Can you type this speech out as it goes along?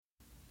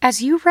As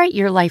you write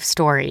your life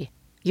story,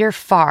 you're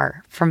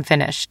far from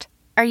finished.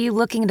 Are you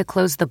looking to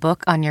close the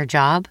book on your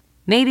job?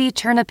 Maybe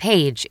turn a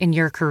page in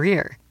your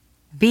career?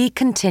 Be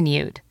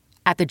continued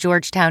at the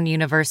Georgetown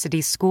University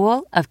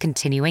School of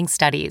Continuing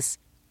Studies.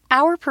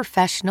 Our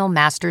professional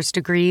master's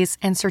degrees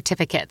and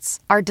certificates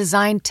are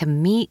designed to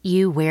meet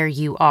you where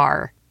you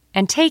are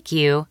and take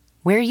you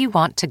where you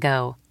want to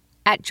go.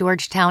 At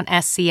Georgetown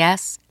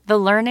SCS, the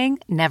learning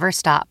never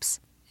stops,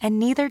 and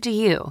neither do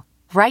you.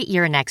 Write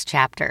your next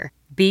chapter.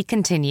 Be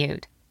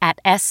continued at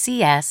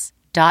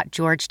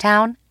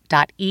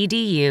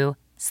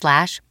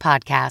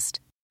scs.georgetown.edu/podcast.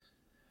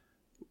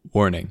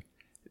 Warning.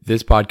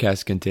 This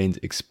podcast contains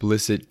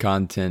explicit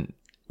content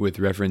with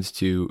reference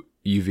to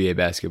UVA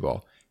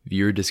basketball.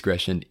 Viewer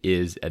discretion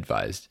is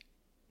advised.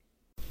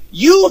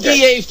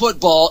 UVA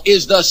football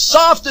is the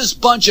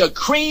softest bunch of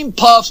cream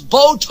puffs,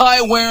 bow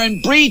tie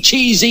wearing, brie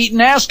cheese eating,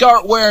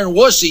 ascot wearing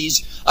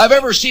wussies I've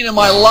ever seen in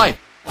my life.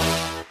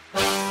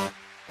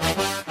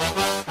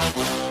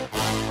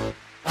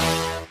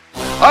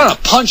 I'm gonna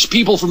punch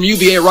people from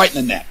UVA right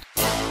in the neck.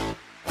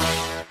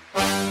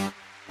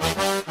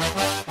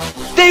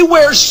 They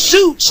wear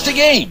suits to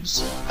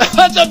games.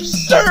 That's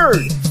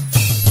absurd.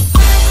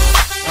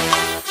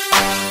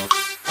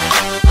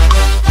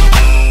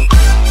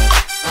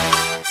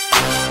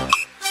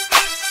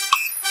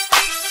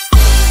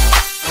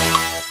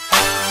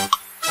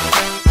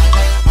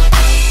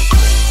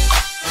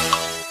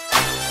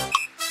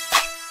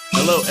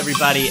 Hello,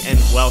 everybody, and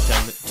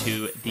welcome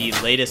to the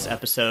latest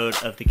episode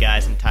of the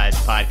Guys and Ties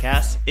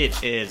podcast.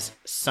 It is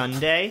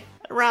Sunday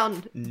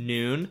around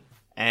noon,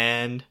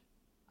 and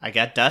I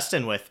got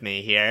Dustin with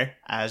me here,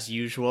 as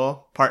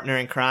usual. Partner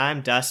in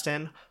crime,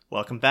 Dustin,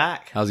 welcome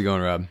back. How's it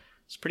going, Rob?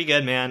 It's pretty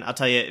good, man. I'll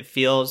tell you, it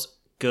feels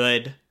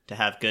good to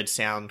have good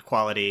sound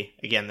quality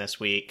again this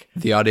week.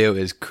 The audio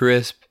is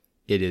crisp,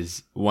 it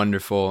is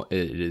wonderful,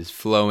 it is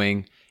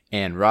flowing,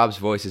 and Rob's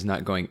voice is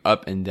not going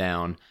up and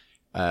down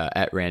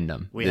at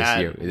random We this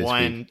had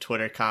one week.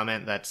 Twitter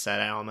comment that said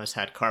I almost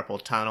had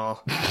carpal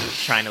tunnel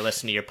trying to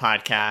listen to your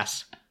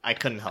podcast. I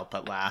couldn't help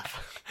but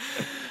laugh.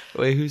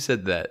 Wait, who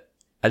said that?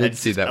 I didn't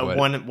see that one.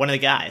 One of the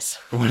guys.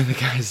 One of the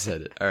guys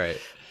said it. All right.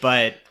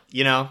 But,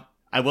 you know,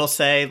 I will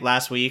say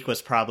last week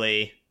was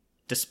probably,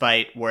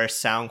 despite worse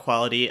sound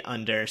quality,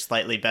 under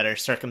slightly better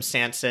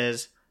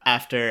circumstances.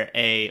 After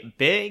a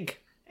big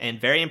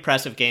and very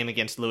impressive game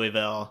against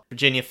Louisville,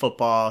 Virginia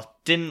football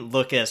didn't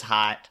look as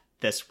hot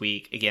this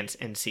week against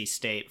NC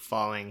State,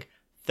 falling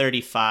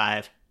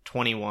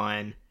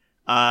 35-21.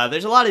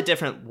 There's a lot of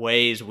different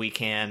ways we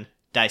can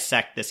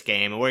dissect this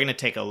game, and we're going to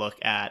take a look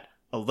at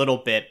a little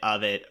bit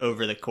of it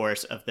over the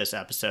course of this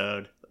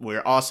episode.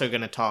 We're also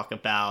going to talk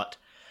about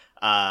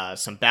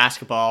some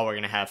basketball. We're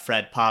going to have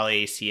Fred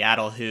Polly,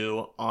 Seattle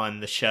Who,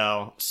 on the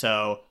show.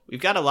 So we've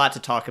got a lot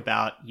to talk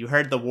about. You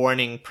heard the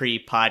warning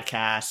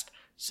pre-podcast,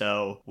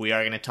 so we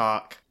are going to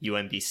talk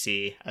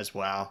UMBC as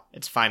well.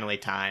 It's finally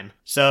time.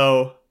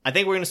 So I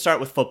think we're going to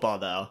start with football,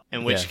 though,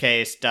 in which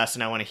case,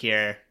 Dustin, I want to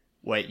hear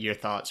what your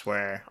thoughts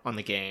were on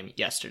the game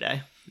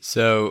yesterday.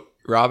 So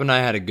Rob and I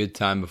had a good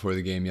time before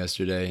the game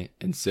yesterday,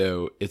 and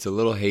so it's a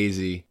little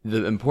hazy.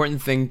 The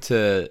important thing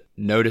to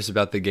notice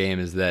about the game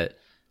is that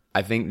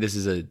I think this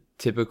is a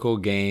typical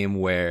game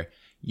where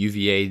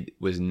UVA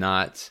was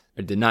not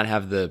or did not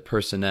have the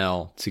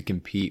personnel to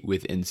compete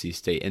with NC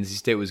State. NC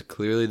State was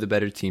clearly the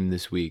better team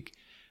this week.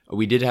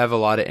 We did have a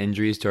lot of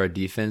injuries to our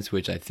defense,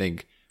 which I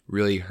think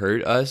really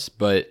hurt us,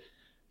 but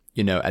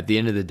you know, at the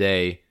end of the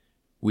day,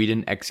 we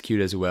didn't execute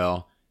as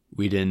well.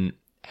 We didn't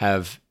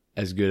have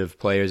as good of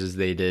players as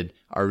they did.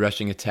 Our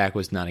rushing attack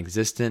was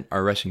non-existent.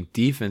 Our rushing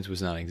defense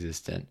was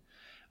non-existent.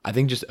 I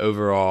think just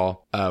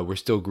overall, we're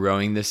still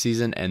growing this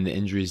season, and the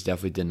injuries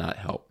definitely did not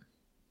help.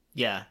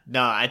 Yeah,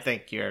 no, I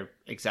think you're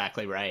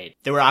exactly right.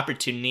 There were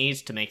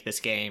opportunities to make this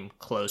game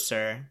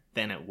closer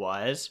than it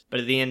was, but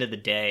at the end of the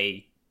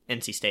day,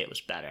 NC State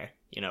was better.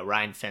 You know,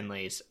 Ryan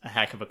Finley's a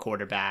heck of a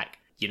quarterback.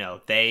 You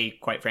know, they,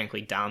 quite frankly,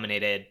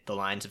 dominated the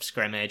lines of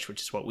scrimmage,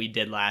 which is what we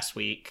did last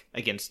week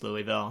against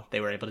Louisville. They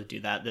were able to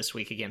do that this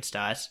week against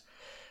us.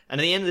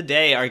 And at the end of the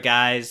day, our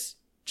guys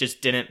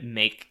just didn't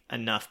make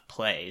enough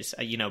plays.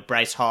 You know,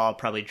 Bryce Hall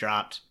probably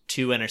dropped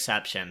 2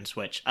 interceptions,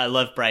 which I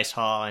love Bryce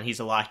Hall, and he's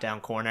a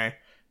lockdown corner,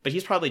 but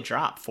he's probably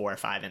dropped 4 or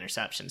 5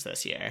 interceptions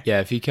this year. Yeah,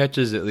 if he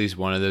catches at least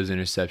one of those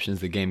interceptions,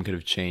 the game could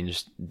have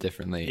changed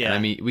differently. Yeah. And I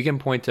mean, we can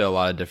point to a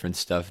lot of different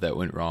stuff that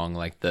went wrong,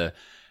 like the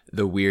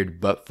weird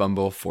butt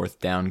fumble 4th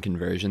down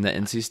conversion that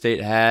NC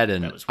State had.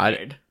 And That was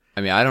weird.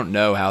 I mean, I don't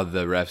know how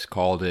the refs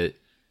called it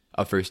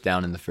a first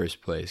down in the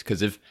first place.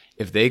 Because if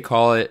they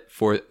call it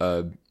for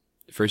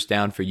first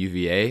down for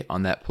UVA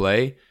on that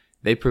play,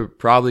 they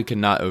probably could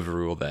not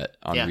overrule that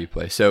on the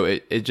replay. So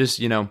it just,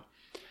 you know,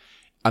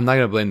 I'm not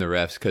going to blame the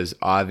refs because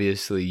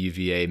obviously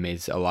UVA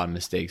made a lot of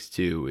mistakes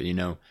too. You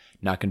know,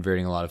 not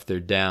converting a lot of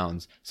third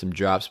downs, some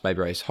drops by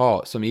Bryce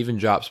Hall, some even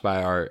drops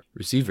by our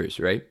receivers,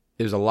 right?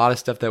 There's a lot of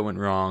stuff that went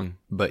wrong,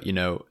 but, you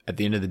know, at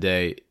the end of the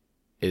day,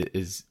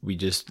 we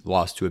just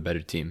lost to a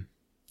better team.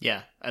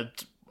 Yeah.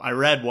 I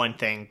read one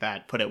thing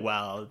that put it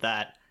well,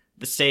 that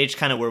the stage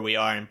kind of where we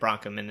are in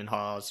Bronco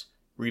Mendenhall's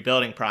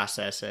rebuilding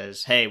process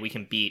is, hey, we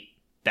can beat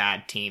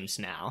bad teams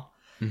now.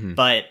 Mm-hmm.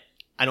 But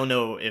I don't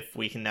know if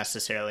we can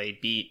necessarily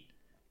beat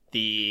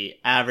the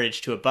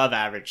average to above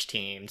average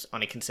teams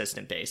on a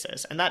consistent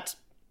basis. And that's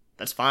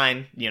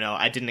fine.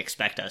 I didn't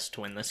expect us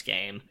to win this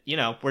game.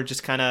 We're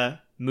just kind of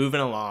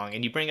moving along,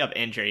 and you bring up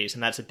injuries,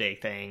 and that's a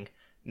big thing.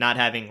 Not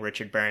having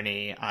Richard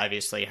Burney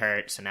obviously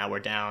hurts, and now we're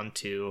down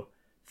to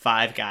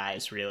 5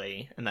 guys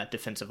really in that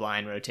defensive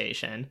line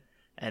rotation.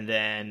 And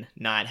then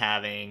not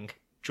having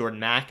Jordan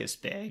Mack is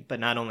big, but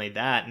not only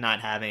that,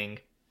 not having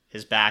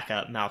his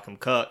backup Malcolm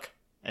Cook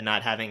and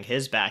not having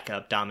his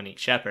backup Dominique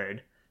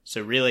Shepherd.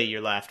 So really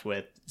you're left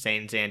with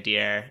Zane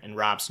Zandier and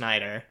Rob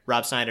Snyder.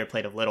 Rob Snyder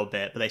played a little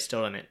bit, but they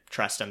still didn't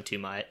trust him too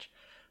much.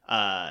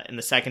 In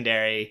the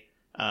secondary,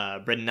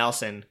 Britton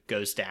Nelson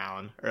goes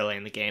down early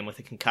in the game with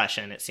a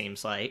concussion, it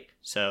seems like.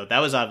 So that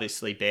was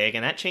obviously big,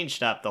 and that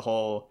changed up the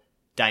whole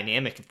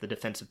dynamic of the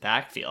defensive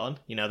backfield.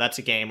 That's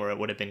a game where it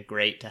would have been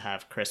great to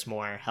have Chris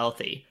Moore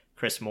healthy.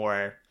 Chris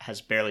Moore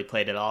has barely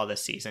played at all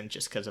this season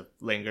just because of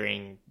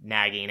lingering,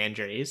 nagging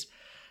injuries.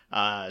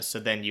 So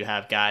then you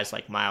have guys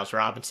like Miles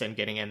Robinson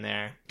getting in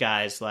there,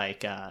 guys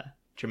like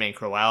Jermaine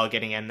Crowell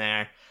getting in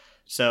there.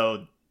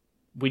 So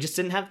we just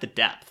didn't have the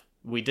depth.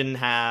 We didn't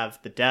have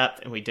the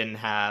depth, and we didn't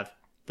have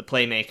the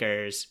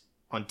playmakers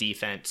on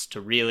defense to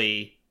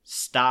really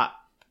stop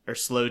or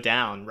slow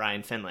down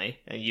Ryan Finley.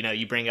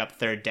 You bring up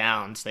third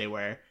downs. They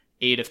were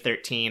 8 of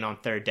 13 on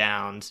third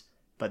downs,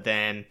 but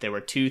then there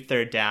were 2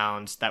 third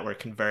downs that were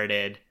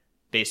converted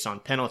based on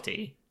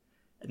penalty.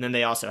 And then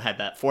they also had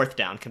that 4th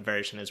down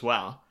conversion as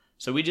well.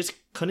 So we just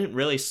couldn't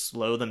really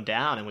slow them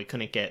down, and we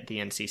couldn't get the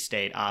NC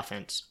State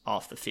offense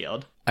off the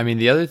field. I mean,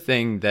 the other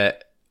thing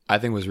that I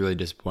think was really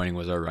disappointing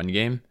was our run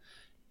game.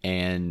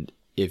 And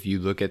if you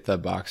look at the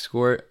box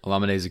score,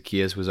 Olamide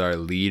Zaccheaus was our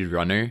lead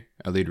rusher,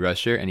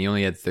 and he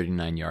only had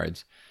 39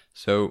 yards.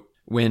 So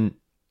when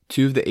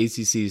 2 of the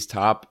ACC's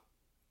top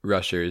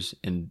rushers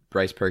in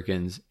Bryce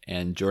Perkins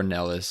and Jordan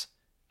Ellis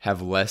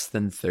have less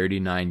than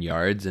 39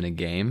 yards in a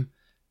game,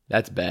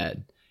 that's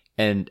bad.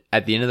 And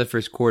at the end of the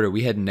first quarter,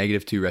 we had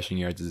 -2 rushing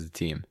yards as a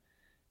team.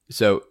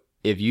 So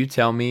if you had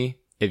told me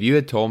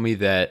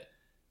that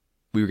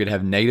we were going to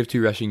have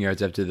 -2 rushing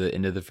yards after the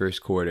end of the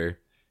first quarter,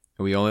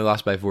 and we only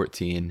lost by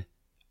 14,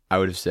 I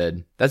would have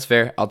said, that's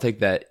fair. I'll take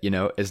that.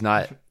 It's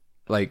not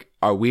like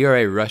we are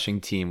a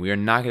rushing team. We are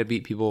not going to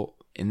beat people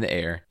in the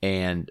air.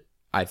 And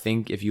I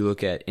think if you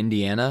look at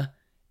Indiana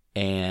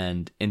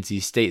and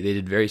NC State, they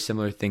did very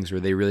similar things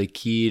where they really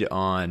keyed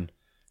on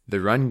the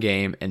run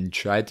game and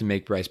tried to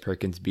make Bryce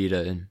Perkins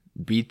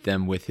beat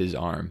them with his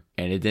arm.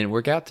 And it didn't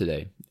work out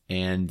today.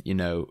 And,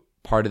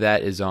 part of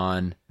that is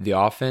on the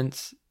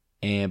offense,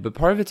 but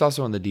part of it's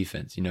also on the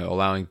defense,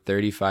 allowing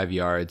 35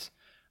 yards,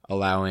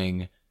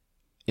 allowing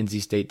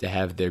NC State to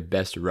have their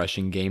best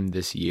rushing game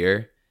this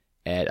year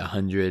at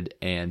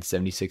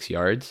 176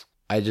 yards.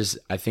 I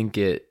think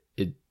it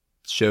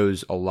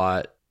shows a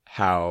lot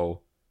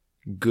how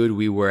good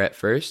we were at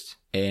first,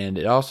 and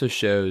it also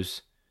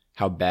shows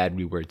how bad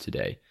we were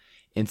today.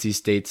 NC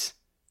State's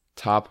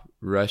top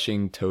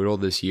rushing total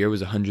this year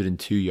was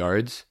 102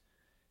 yards,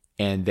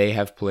 and they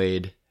have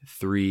played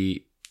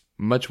 3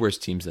 much worse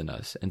teams than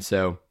us. And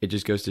so it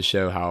just goes to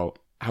show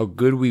how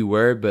good we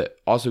were, but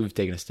also we've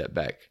taken a step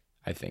back,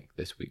 I think,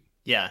 this week.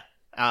 Yeah.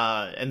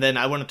 And then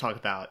I want to talk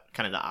about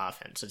kind of the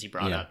offense, as you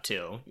brought up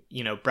too.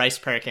 Bryce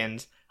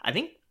Perkins, I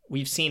think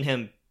we've seen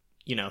him,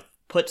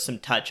 put some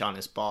touch on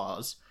his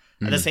balls.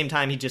 Mm-hmm. At the same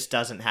time, he just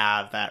doesn't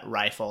have that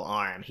rifle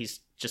arm. He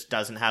just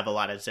doesn't have a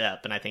lot of zip.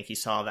 And I think he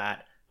saw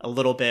that a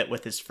little bit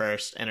with his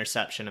first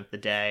interception of the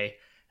day.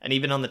 And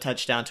even on the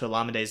touchdown to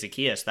Olamide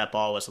Zaccheaus, that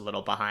ball was a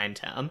little behind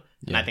him.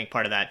 Yeah. And I think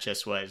part of that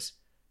just was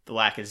the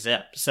lack of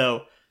zip.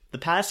 So the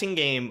passing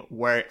game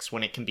works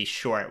when it can be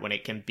short, when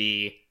it can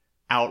be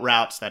out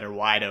routes that are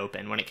wide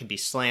open, when it can be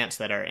slants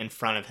that are in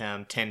front of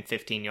him 10,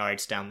 15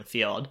 yards down the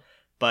field.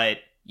 But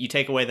you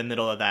take away the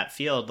middle of that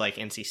field like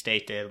NC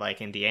State did,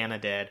 like Indiana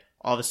did,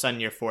 all of a sudden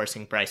you're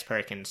forcing Bryce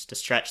Perkins to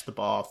stretch the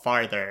ball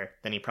farther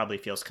than he probably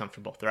feels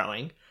comfortable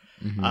throwing.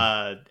 Mm-hmm.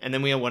 And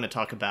then we want to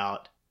talk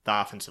about the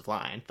offensive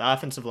line. The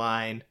offensive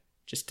line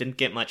just didn't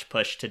get much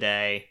push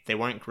today. They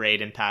weren't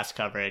great in pass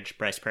coverage.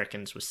 Bryce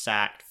Perkins was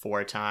sacked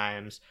 4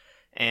 times.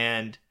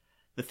 And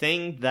the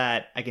thing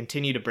that I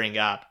continue to bring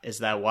up is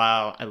that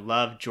while I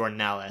love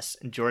Jordan Ellis,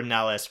 and Jordan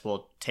Ellis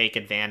will take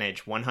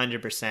advantage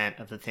 100%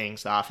 of the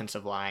things the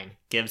offensive line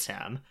gives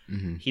him,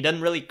 mm-hmm. he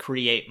doesn't really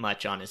create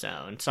much on his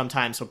own.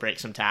 Sometimes he'll break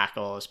some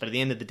tackles, but at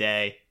the end of the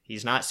day,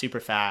 he's not super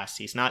fast.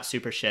 He's not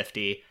super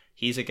shifty.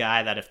 He's a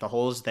guy that if the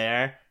hole's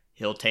there,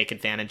 he'll take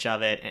advantage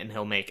of it, and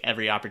he'll make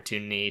every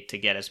opportunity to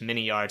get as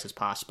many yards as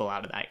possible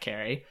out of that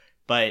carry.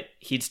 But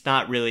he's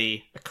not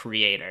really a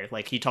creator.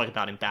 Like you talk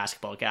about in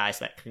basketball, guys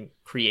that can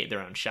create their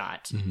own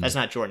shots. Mm-hmm. That's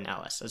not Jordan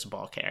Ellis as a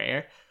ball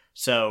carrier.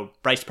 So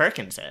Bryce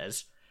Perkins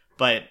is.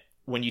 But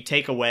when you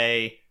take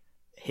away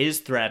his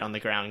threat on the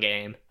ground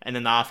game, and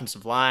then the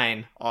offensive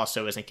line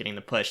also isn't getting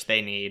the push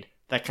they need,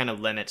 that kind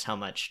of limits how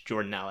much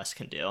Jordan Ellis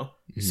can do.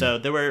 Mm-hmm. So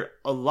there were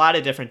a lot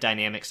of different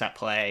dynamics at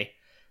play.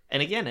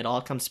 And again, it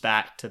all comes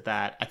back to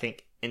that. I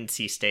think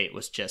NC State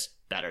was just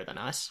better than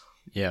us.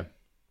 Yeah.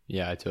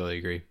 Yeah, I totally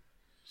agree.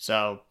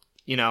 So,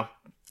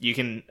 you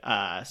can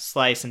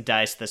slice and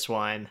dice this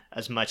one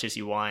as much as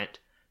you want,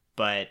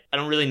 but I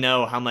don't really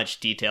know how much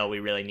detail we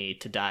really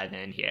need to dive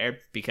in here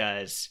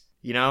because,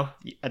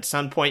 at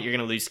some point you're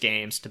going to lose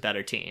games to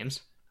better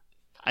teams.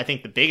 I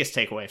think the biggest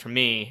takeaway for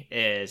me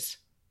is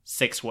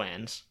 6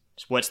 wins.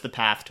 So what's the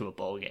path to a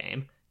bowl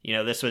game?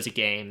 This was a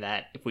game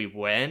that if we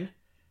win,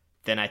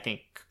 then I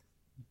think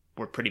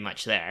we're pretty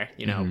much there.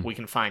 We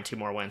can find 2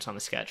 more wins on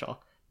the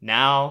schedule.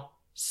 Now,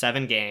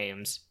 7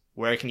 games.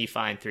 Where can you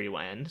find 3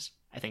 wins?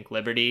 I think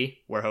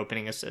Liberty, we're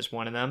hoping is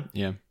one of them.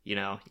 Yeah.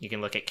 You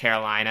can look at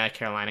Carolina.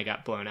 Carolina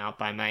got blown out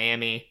by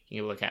Miami.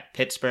 You can look at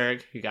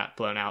Pittsburgh, who got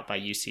blown out by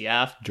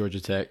UCF.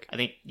 Georgia Tech. I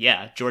think,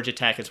 Georgia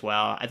Tech as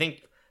well. I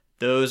think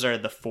those are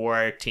the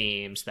 4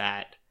 teams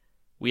that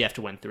we have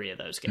to win 3 of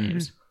those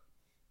games.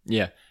 Mm-hmm.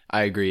 Yeah,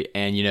 I agree.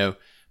 And,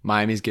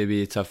 Miami's going to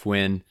be a tough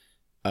win.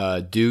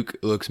 Duke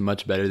looks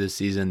much better this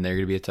season. They're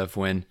going to be a tough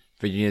win.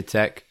 Virginia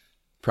Tech,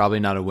 probably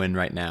not a win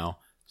right now.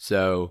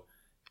 So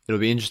it'll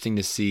be interesting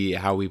to see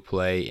how we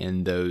play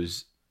in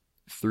those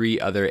 3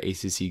 other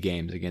ACC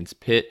games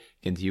against Pitt,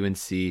 against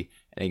UNC,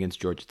 and against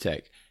Georgia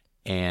Tech.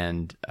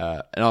 And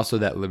also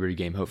that Liberty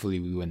game. Hopefully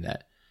we win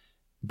that.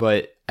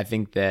 But I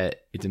think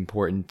that it's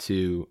important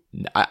to...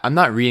 I'm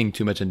not reading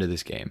too much into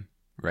this game,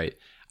 right?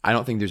 I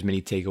don't think there's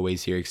many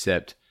takeaways here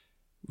except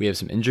we have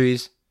some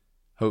injuries.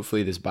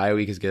 Hopefully this bye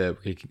week is good.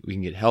 We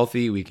can get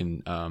healthy. We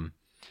can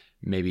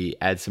maybe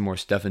add some more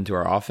stuff into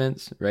our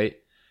offense, right?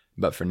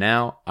 But for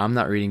now, I'm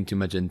not reading too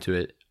much into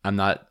it. I'm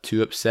not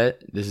too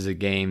upset. This is a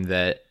game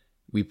that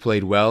we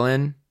played well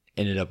in,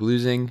 ended up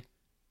losing.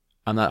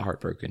 I'm not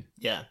heartbroken.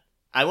 Yeah.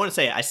 I want to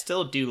say I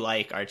still do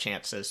like our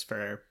chances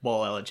for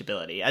bowl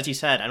eligibility. As you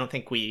said, I don't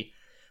think we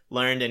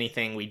learned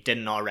anything we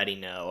didn't already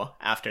know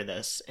after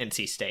this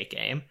NC State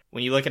game.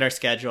 When you look at our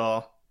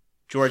schedule,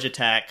 Georgia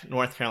Tech,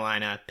 North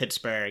Carolina,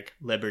 Pittsburgh,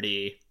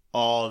 Liberty,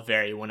 all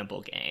very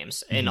winnable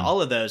games. And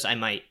all of those, I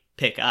might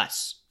pick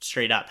us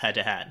straight up head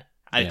to head.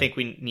 I think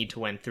we need to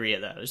win 3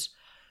 of those.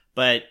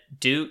 But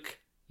Duke,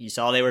 you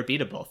saw they were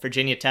beatable.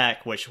 Virginia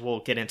Tech, which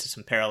we'll get into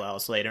some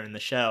parallels later in the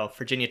show.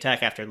 Virginia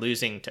Tech, after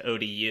losing to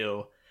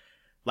ODU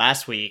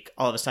last week,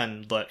 all of a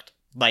sudden looked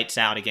lights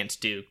out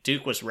against Duke.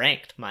 Duke was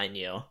ranked, mind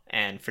you,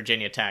 and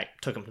Virginia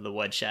Tech took them to the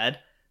woodshed.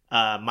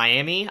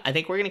 Miami, I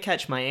think we're going to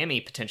catch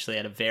Miami potentially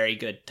at a very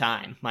good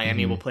time.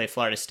 Miami will play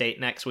Florida State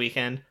next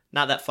weekend.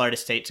 Not that Florida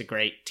State's a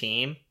great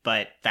team,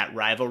 but that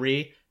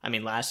rivalry,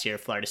 last year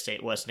Florida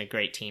State wasn't a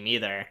great team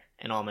either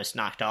and almost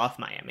knocked off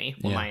Miami.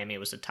 Well, Miami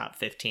was a top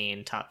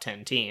 15, top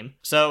 10 team.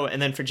 So,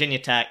 and then Virginia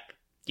Tech,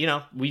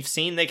 we've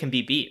seen they can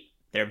be beat.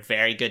 They're a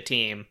very good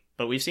team,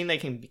 but we've seen they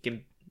can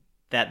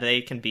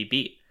be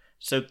beat.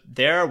 So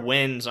there are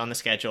wins on the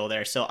schedule.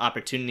 There are still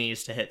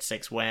opportunities to hit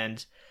 6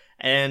 wins.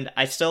 And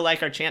I still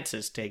like our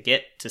chances to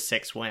get to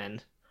 6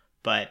 wins.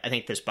 But I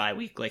think this bye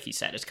week, like you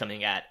said, is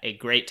coming at a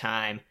great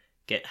time.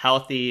 Get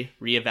healthy,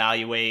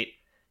 reevaluate,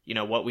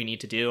 what we need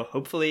to do.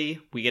 Hopefully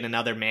we get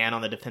another man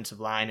on the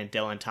defensive line in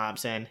Dylan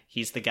Thompson.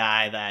 He's the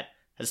guy that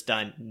has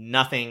done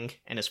nothing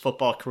in his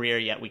football career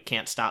yet we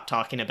can't stop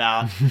talking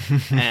about.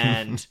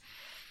 And,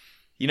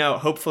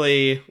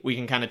 hopefully we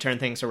can kind of turn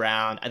things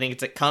around. I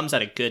think it comes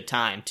at a good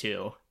time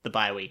too, the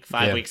bye week.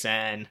 5 weeks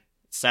in.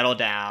 Settle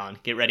down,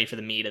 get ready for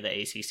the meat of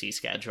the ACC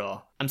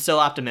schedule. I'm still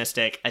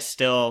optimistic. I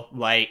still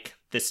like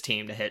this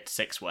team to hit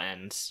 6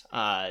 wins.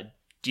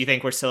 Do you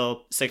think we're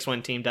still a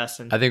 6-win team,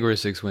 Dustin? I think we're a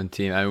 6-win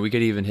team. We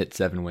could even hit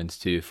 7 wins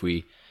too if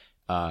we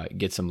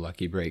get some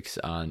lucky breaks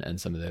on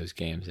some of those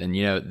games. And,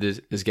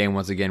 this game,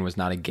 once again, was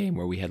not a game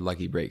where we had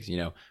lucky breaks.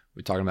 We're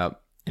talking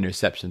about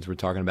interceptions. We're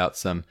talking about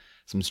some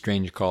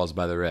strange calls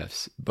by the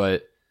refs.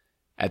 But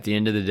at the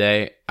end of the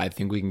day, I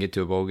think we can get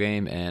to a bowl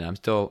game, and I'm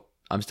still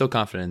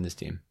confident in this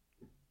team.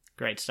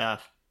 Great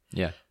stuff.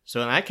 Yeah.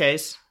 So in that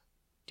case,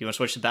 do you want to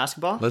switch to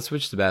basketball? Let's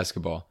switch to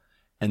basketball.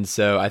 And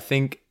so I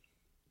think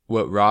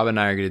what Rob and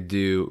I are going to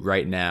do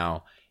right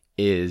now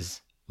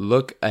is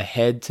look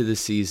ahead to the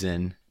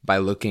season by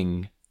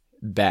looking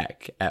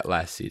back at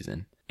last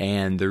season.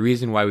 And the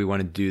reason why we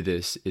want to do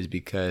this is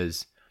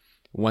because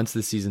once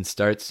the season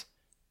starts,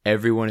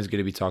 everyone is going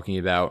to be talking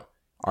about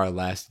our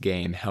last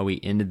game, how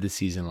we ended the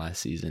season last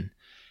season.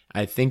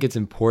 I think it's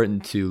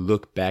important to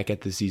look back at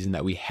the season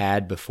that we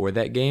had before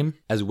that game,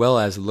 as well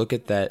as look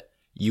at that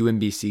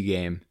UMBC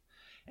game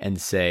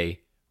and say,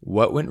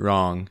 what went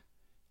wrong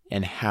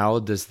and how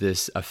does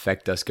this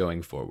affect us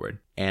going forward?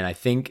 And I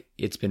think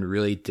it's been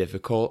really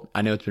difficult.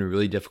 I know it's been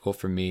really difficult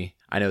for me.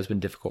 I know it's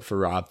been difficult for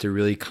Rob to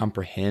really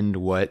comprehend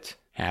what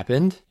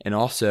happened and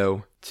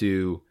also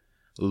to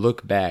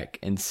look back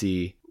and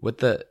see what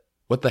the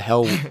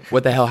hell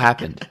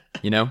happened,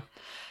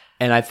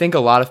 And I think a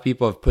lot of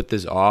people have put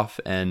this off,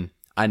 and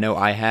I know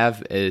I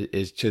have,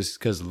 is just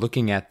because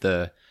looking at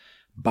the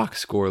box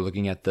score,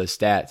 looking at the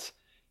stats,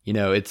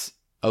 it's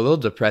a little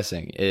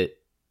depressing. It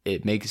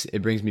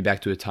brings me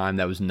back to a time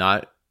that was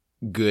not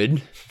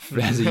good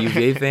as a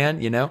UVA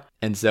fan, you know?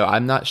 And so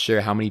I'm not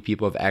sure how many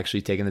people have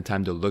actually taken the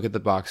time to look at the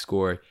box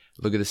score,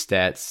 look at the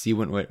stats,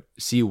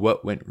 see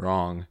what went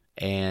wrong,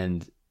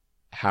 and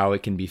how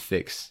it can be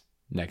fixed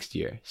next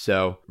year.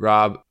 So,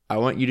 Rob, I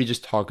want you to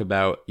just talk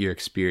about your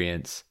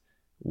experience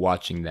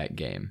watching that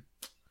game,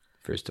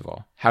 first of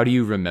all. How do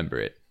you remember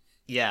it?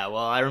 Yeah, well,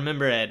 I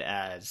remember it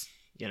as,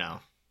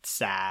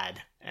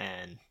 sad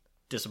and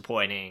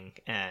disappointing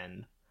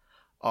and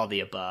all the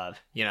above.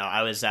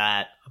 I was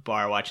at a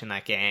bar watching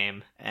that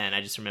game, and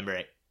I just remember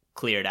it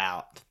cleared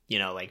out,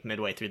 like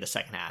midway through the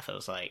second half. It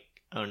was like,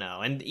 oh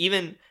no. And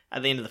even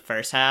at the end of the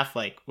first half,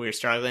 like, we were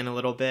struggling a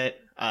little bit,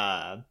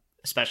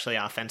 especially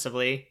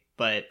offensively,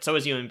 but so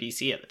was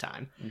UMBC at the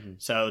time. Mm-hmm.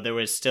 So there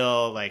was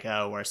still like,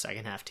 oh, we're a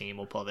second half team,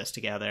 we'll pull this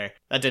together.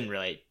 That didn't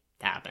really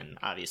happen,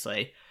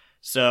 obviously.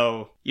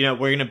 So, we're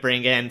going to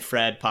bring in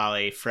Fred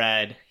Polly.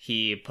 Fred,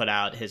 he put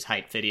out his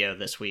hype video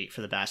this week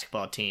for the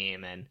basketball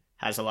team and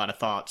has a lot of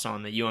thoughts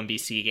on the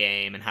UMBC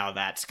game and how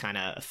that's kind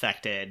of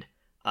affected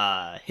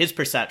his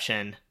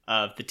perception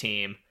of the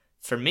team.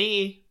 For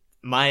me,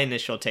 my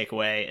initial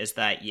takeaway is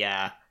that,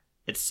 yeah,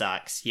 it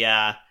sucks.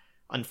 Yeah,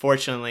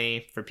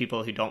 unfortunately, for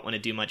people who don't want to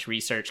do much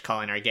research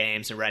calling our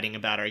games and writing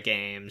about our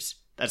games,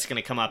 that's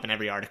going to come up in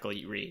every article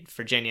you read.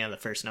 Virginia, the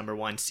first number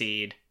 1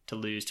 seed, to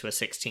lose to a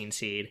 16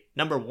 seed.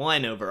 Number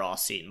 1 overall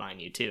seed,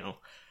 mind you, too.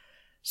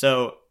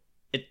 So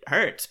it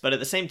hurts, but at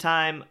the same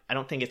time, I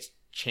don't think it's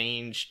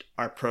changed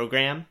our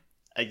program.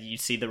 You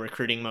see the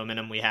recruiting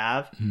momentum we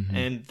have. Mm-hmm.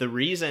 And the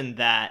reason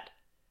that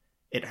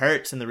it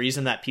hurts and the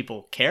reason that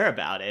people care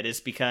about it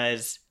is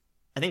because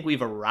I think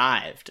we've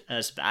arrived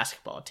as a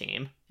basketball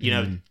team.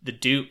 The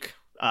Duke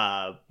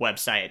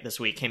website this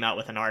week came out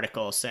with an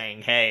article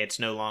saying, hey, it's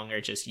no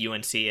longer just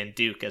UNC and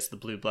Duke as the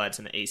Blue Bloods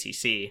in the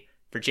ACC.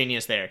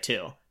 Virginia's there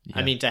too. Yeah.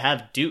 I mean, to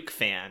have Duke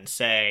fans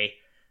say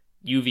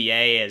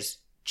UVA is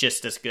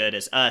just as good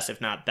as us,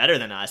 if not better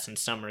than us in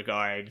some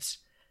regards,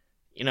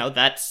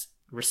 that's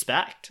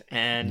respect.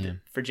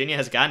 And Virginia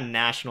has gotten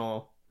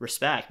national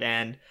respect.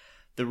 And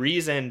the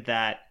reason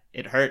that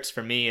it hurts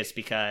for me is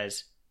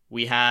because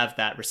we have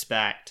that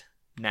respect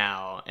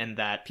now and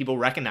that people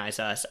recognize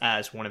us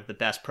as one of the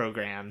best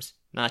programs,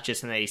 not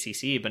just in the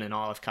ACC, but in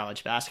all of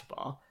college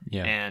basketball.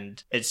 Yeah.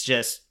 And it's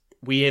just,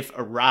 we have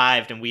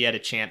arrived and we had a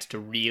chance to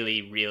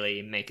really,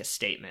 really make a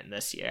statement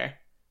this year,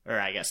 or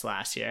I guess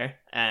last year.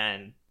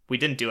 And we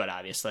didn't do it,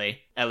 obviously,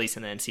 at least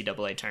in the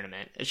NCAA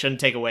tournament. It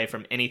shouldn't take away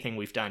from anything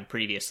we've done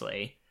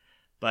previously.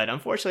 But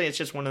unfortunately, it's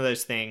just one of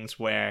those things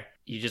where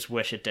you just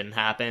wish it didn't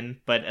happen.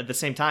 But at the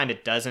same time,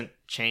 it doesn't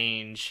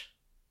change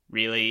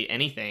really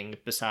anything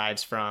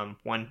besides from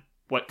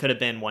what could have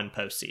been one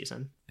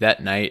postseason.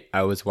 That night,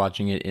 I was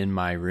watching it in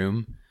my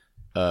room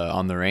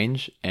on the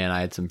range, and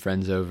I had some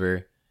friends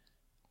over.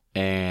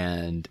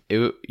 And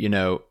it,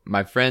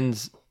 my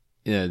friends,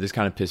 this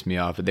kind of pissed me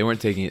off, but they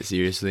weren't taking it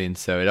seriously. And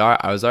so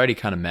I was already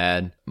kind of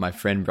mad. My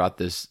friend brought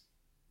this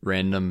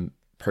random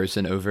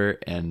person over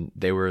and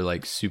they were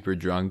like super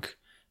drunk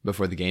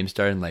before the game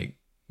started and like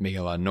making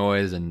a lot of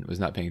noise and was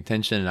not paying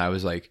attention. And I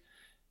was like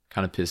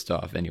kind of pissed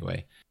off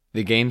anyway.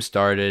 The game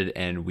started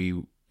and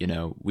we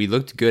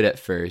looked good at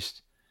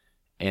first.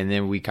 And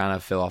then we kind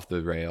of fell off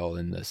the rail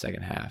in the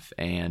second half.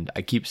 And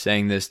I keep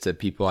saying this to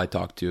people I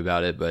talk to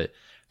about it, but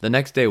the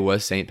next day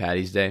was St.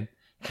 Patty's Day,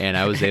 and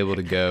I was able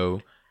to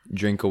go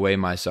drink away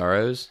my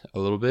sorrows a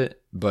little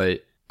bit,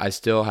 but I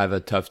still have a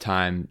tough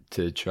time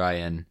to try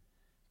and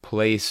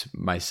place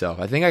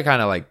myself. I think I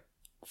kind of like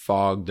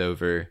fogged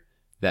over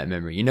that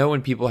memory.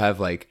 When people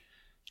have like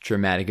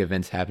traumatic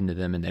events happen to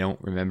them and they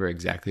don't remember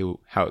exactly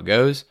how it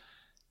goes?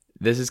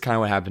 This is kind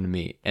of what happened to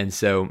me. And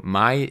so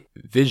my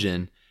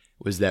vision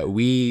was that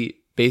we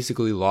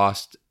basically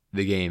lost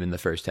the game in the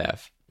first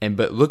half.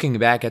 But looking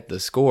back at the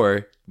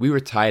score, we were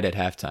tied at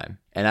halftime.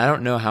 And I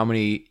don't know how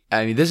many,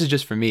 this is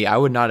just for me. I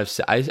would not have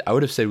said, I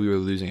would have said we were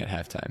losing at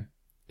halftime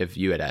if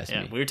you had asked me.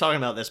 Yeah, we were talking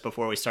about this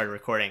before we started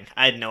recording.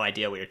 I had no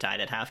idea we were tied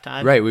at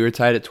halftime. Right, we were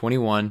tied at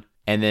 21.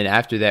 And then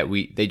after that,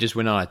 they just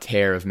went on a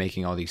tear of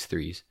making all these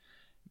threes.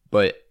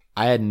 But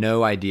I had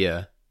no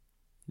idea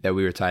that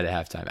we were tied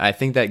at halftime. I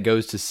think that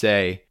goes to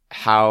say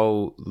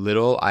how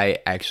little I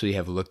actually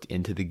have looked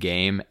into the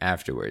game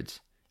afterwards.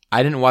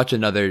 I didn't watch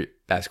another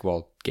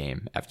basketball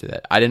game after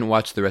that. I didn't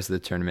watch the rest of the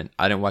tournament.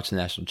 I didn't watch the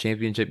national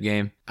championship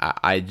game.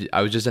 I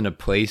was just in a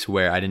place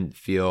where I didn't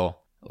feel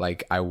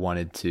like I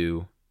wanted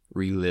to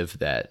relive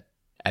that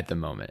at the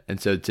moment. And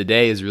so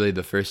today is really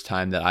the first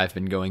time that I've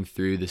been going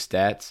through the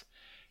stats,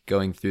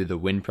 going through the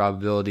win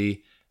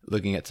probability,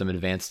 looking at some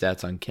advanced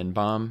stats on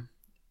KenPom,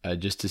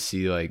 just to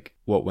see like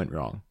what went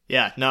wrong.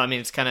 Yeah, no,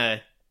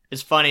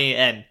 it's funny,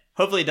 and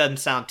hopefully it doesn't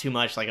sound too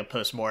much like a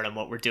postmortem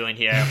what we're doing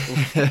here.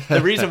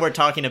 The reason we're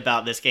talking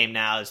about this game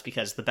now is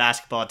because the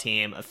basketball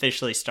team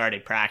officially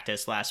started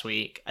practice last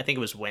week. I think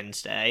it was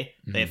Wednesday.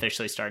 They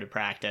officially started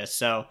practice.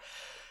 So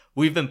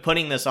we've been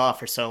putting this off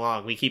for so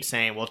long. We keep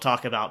saying, we'll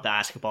talk about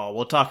basketball.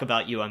 We'll talk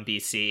about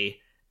UMBC.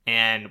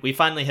 And we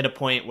finally hit a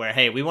point where,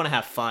 hey, we want to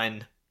have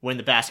fun when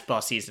the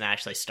basketball season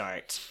actually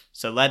starts.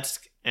 So let's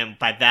And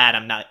by that,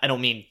 I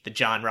don't mean the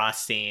John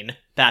Ross scene,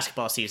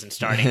 basketball season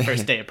starting,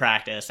 first day of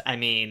practice. I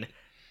mean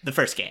the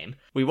first game.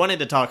 We wanted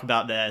to talk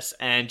about this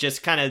and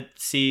just kind of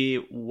see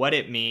what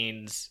it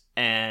means,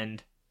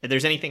 and if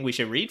there's anything we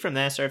should read from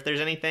this, or if there's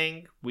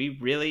anything we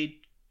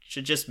really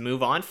should just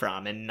move on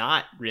from and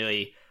not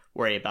really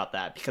worry about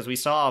that. Because we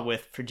saw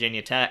with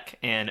Virginia Tech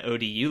and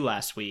ODU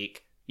last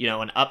week,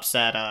 an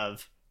upset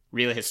of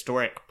really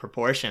historic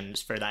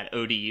proportions for that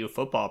ODU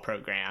football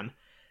program.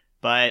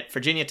 But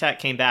Virginia Tech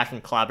came back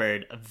and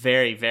clobbered a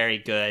very, very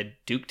good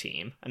Duke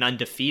team, an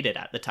undefeated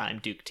at the time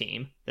Duke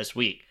team this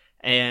week.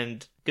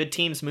 And good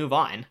teams move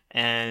on.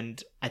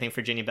 And I think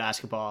Virginia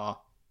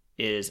basketball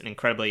is an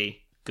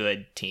incredibly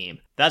good team.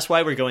 That's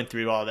why we're going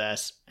through all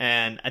this.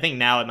 And I think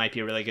now it might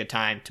be a really good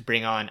time to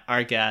bring on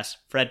our guest,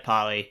 Fred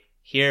Polly,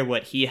 hear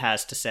what he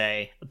has to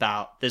say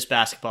about this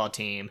basketball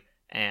team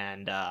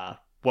and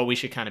what we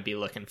should kind of be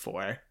looking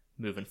for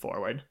moving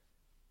forward.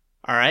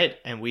 All right.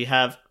 And we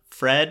have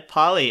Fred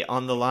Polly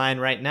on the line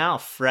right now.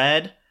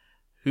 Fred,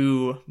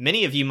 who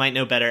many of you might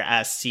know better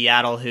as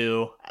Seattle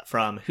Who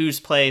from Who's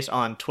Place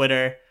on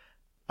Twitter.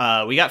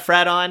 We got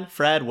Fred on.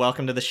 Fred,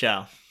 welcome to the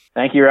show.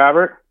 Thank you,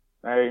 Robert.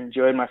 I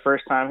enjoyed my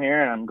first time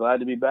here, and I'm glad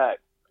to be back.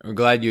 We're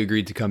glad you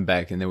agreed to come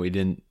back, and that we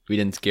didn't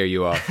scare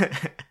you off. It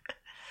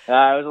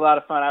was a lot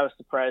of fun. I was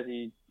surprised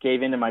you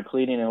gave in to my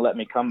pleading and let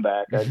me come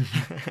back. I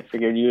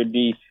figured you would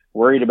be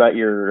worried about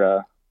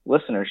your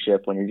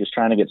listenership when you're just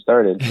trying to get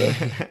started. So.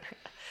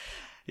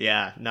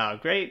 Yeah, no,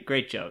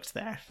 great jokes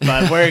there.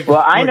 But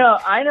I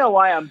know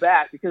why I'm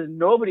back, because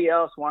nobody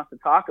else wants to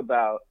talk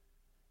about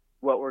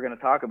what we're going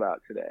to talk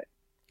about today.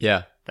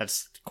 Yeah,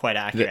 that's quite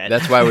accurate.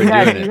 That's why we're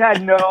doing it. You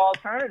had no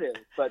alternative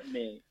but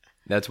me.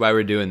 That's why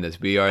we're doing this.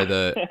 We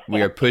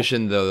are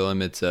pushing the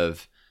limits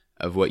of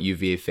what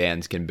UVA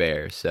fans can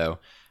bear. So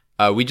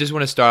we just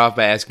want to start off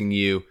by asking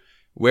you,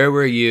 where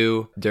were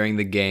you during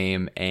the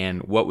game,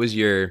 and what was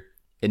your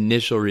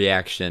initial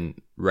reaction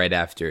right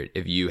after it,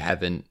 if you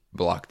haven't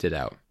blocked it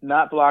out?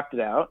 Not blocked it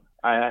out.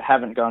 I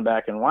haven't gone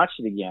back and watched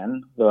it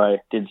again, though I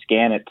did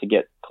scan it to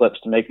get clips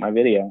to make my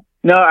video.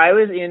 No, I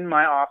was in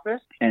my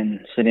office and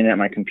sitting at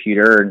my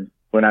computer, and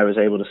when I was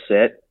able to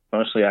sit,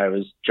 mostly I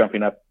was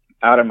jumping up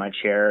out of my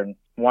chair and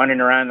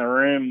wandering around the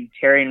room,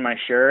 tearing my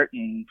shirt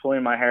and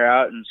pulling my hair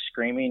out and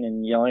screaming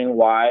and yelling,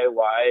 why,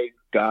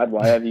 God,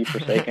 why have you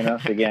forsaken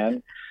us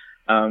again?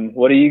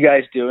 What are you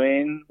guys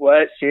doing?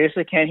 What?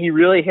 Seriously, can he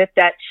really hit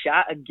that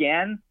shot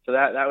again? So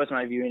that was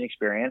my viewing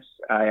experience.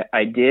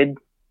 I did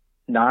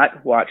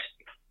not watch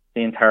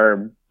the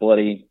entire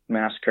bloody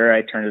massacre.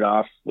 I turned it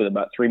off with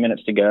about 3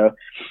 minutes to go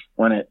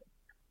when it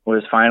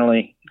was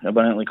finally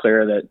abundantly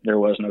clear that there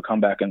was no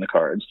comeback in the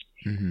cards.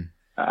 Mm-hmm.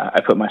 I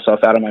put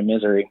myself out of my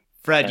misery.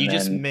 Fred, you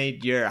just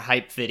made your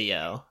hype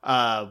video.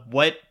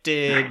 What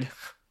did,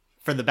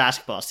 for the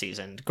basketball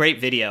season, great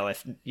video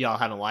if y'all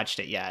haven't watched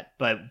it yet,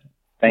 but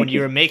when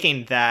you were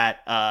making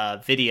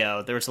that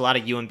video, there was a lot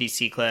of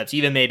UMBC clips. You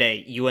even made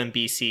a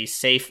UMBC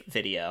safe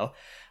video.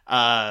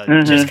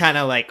 Just kind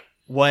of like,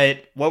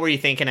 what were you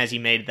thinking as you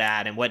made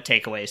that, and what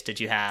takeaways did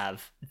you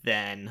have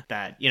then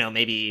that,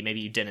 maybe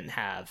you didn't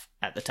have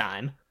at the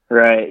time?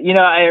 Right.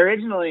 I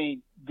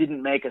originally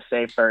didn't make a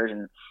safe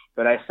version,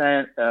 but I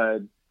sent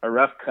a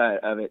rough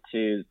cut of it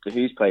to the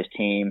Who's Place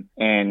team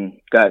and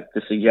got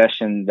the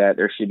suggestion that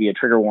there should be a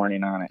trigger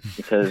warning on it,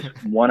 because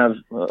one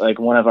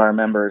of our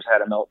members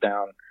had a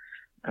meltdown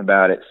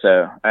about it.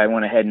 So I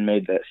went ahead and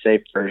made that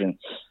safe version.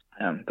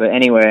 But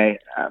anyway,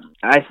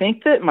 I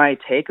think that my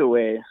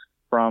takeaways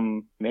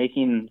from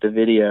making the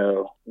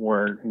video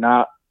were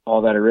not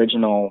all that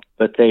original,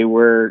 but they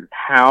were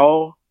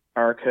how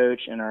our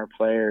coach and our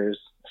players,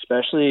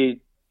 especially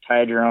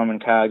Ty Jerome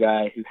and Kyle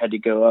Guy, who had to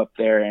go up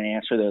there and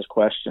answer those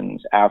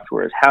questions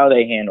afterwards, how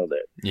they handled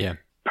it. Yeah.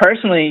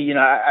 Personally,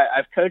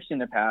 I've coached in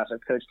the past.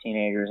 I've coached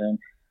teenagers, and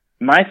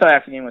my thought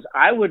after the game was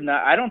I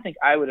don't think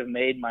I would have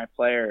made my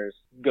players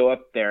go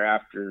up there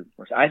after.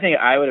 I think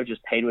I would have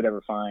just paid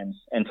whatever fines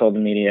and told the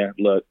media,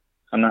 look,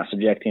 I'm not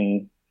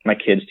subjecting my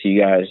kids to you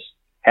guys.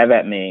 Have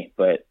at me.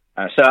 But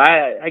so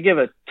I give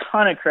a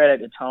ton of credit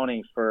to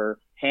Tony for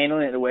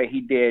handling it the way he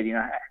did,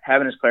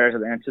 having his players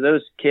up there, and to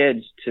those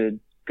kids to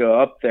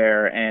go up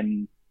there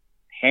and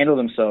handle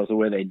themselves the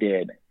way they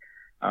did.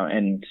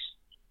 And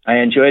I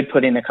enjoyed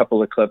putting a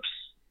couple of clips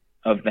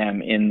of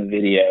them in the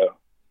video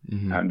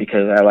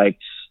because I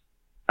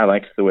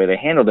liked the way they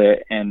handled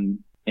it. And,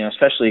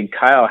 especially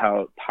Kyle,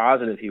 how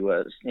positive he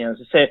was, to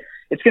say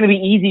it's going to be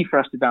easy for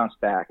us to bounce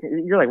back.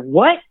 You're like,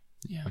 what?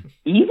 Yeah.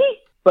 Easy?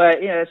 But,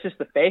 it's just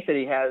the faith that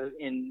he has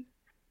in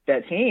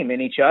that team, in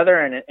each other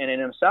and in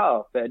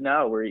himself, that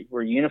no,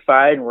 we're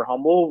unified and we're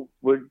humble.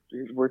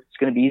 It's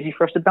going to be easy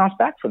for us to bounce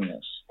back from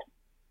this.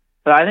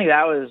 So I think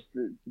that was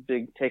the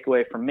big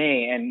takeaway for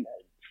me. And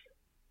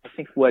I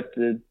think what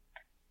the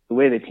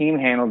way the team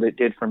handled it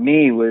did for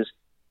me was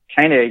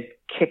kind of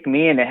kick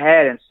me in the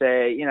head and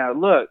say,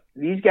 look,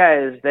 these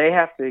guys, they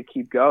have to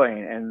keep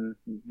going, and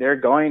they're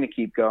going to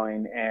keep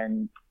going.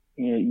 And,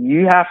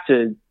 you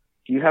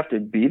have to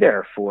be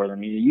there for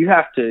them. You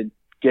have to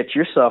get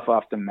yourself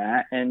off the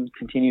mat and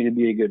continue to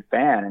be a good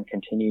fan and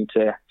continue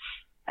to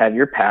have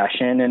your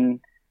passion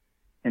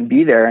and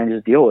be there and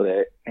just deal with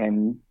it.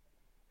 And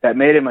that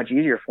made it much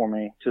easier for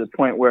me, to the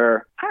point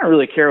where I don't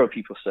really care what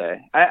people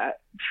say. I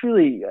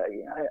truly,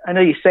 I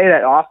know you say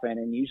that often,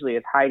 and usually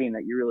it's hiding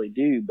that you really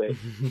do, but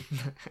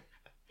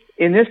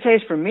in this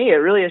case for me, it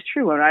really is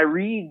true. When I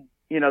read,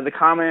 the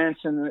comments,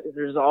 and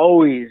there's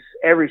always,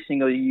 every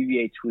single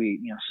UVA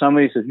tweet,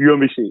 somebody says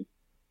UMBC.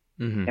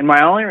 Mm-hmm. And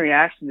my only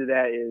reaction to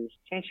that is,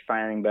 can't you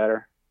find anything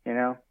better,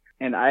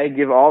 And I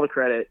give all the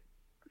credit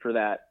for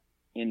that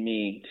in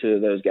me to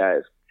those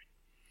guys.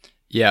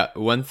 Yeah,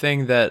 one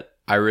thing that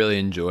I really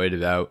enjoyed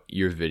about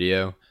your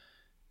video,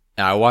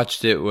 I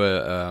watched it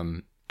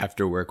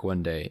after work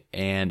one day,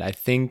 and I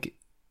think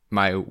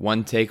my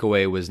one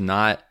takeaway was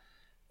not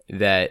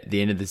that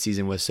the end of the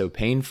season was so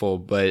painful,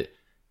 but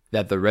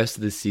that the rest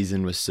of the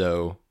season was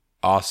so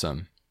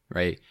awesome,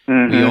 right?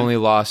 Mm-hmm. We only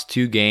lost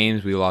 2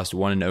 games. We lost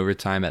 1 in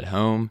overtime at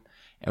home,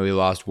 and we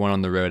lost 1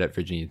 on the road at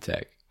Virginia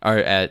Tech, or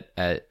at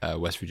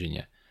West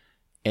Virginia.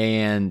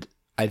 And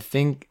I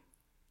think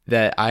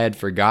that I had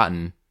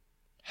forgotten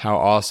how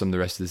awesome the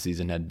rest of the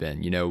season had been.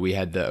 We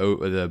had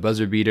the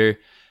buzzer beater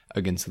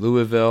against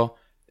Louisville,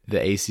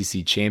 the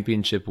ACC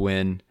championship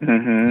win,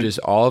 mm-hmm. just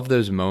all of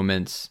those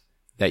moments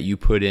that you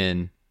put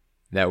in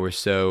that were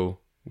so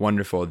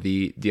wonderful.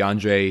 The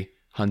DeAndre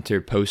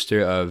Hunter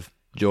poster of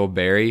Joel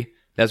Berry,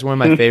 that's one of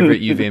my favorite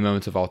UVA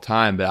moments of all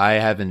time, but I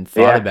haven't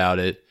thought about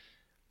it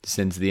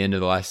since the end of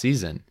the last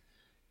season.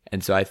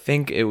 And so I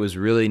think it was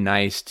really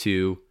nice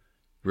to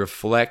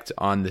reflect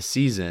on the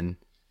season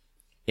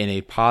in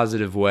a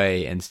positive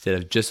way, instead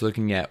of just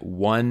looking at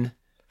one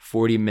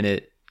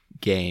 40-minute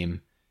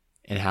game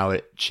and how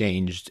it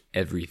changed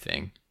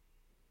everything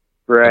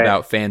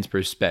about fans'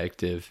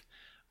 perspective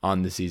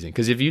on the season.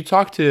 Because if you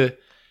talk to,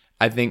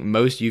 I think,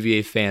 most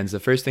UVA fans, the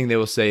first thing they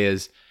will say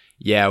is,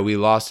 yeah, we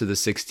lost to the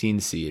 16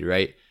 seed,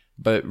 right?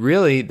 But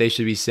really, they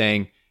should be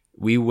saying,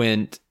 we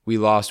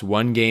lost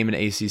 1 game in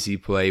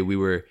ACC play. We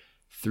were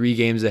 4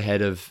 games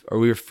ahead of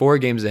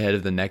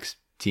the next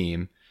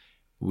team.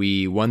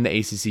 We won the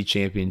ACC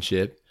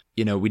championship.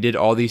 We did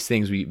all these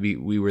things.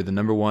 We were the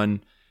number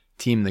 1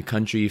 team in the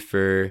country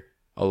for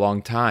a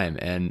long time,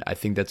 and I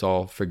think that's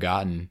all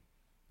forgotten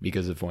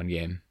because of 1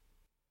 game.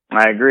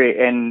 I agree,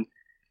 and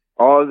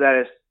all of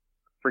that is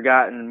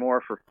forgotten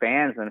more for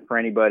fans than for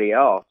anybody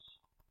else.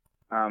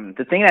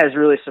 The thing that has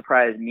really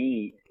surprised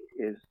me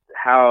is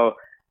how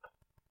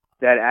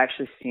that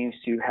actually seems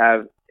to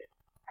have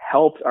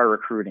helped our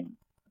recruiting.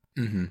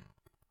 Mm-hmm.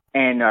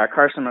 And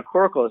Carson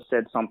McCorkle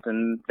said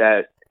something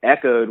that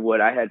echoed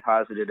what I had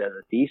posited as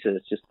a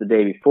thesis just the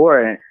day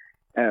before,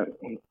 and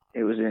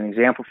it was an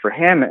example for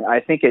him.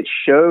 I think it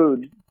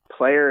showed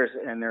players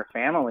and their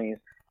families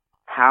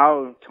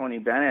how Tony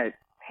Bennett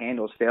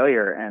handles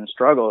failure and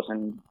struggles,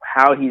 and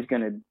how he's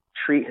going to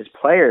treat his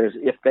players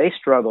if they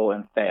struggle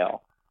and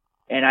fail.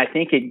 And I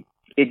think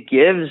it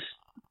gives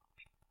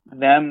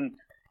them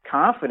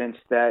confidence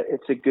that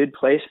it's a good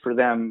place for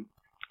them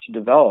to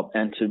develop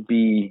and to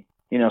be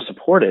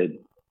supported.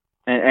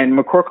 And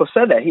McCorkle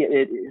said that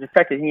it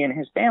affected he and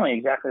his family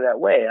exactly that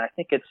way. And I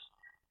think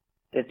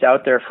it's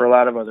out there for a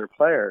lot of other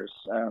players.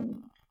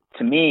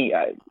 To me,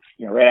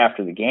 right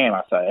after the game,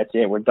 I thought, that's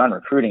it. We're done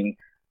recruiting.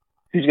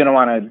 Who's going to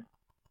want to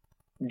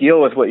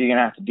deal with what you're going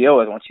to have to deal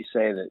with once you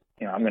say that,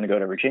 I'm going to go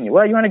to Virginia?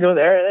 Well, you want to go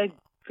there?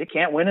 They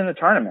can't win in the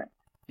tournament.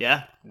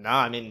 Yeah, no,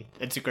 I mean,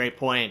 it's a great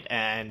point,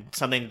 and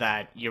something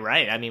that you're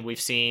right. I mean, we've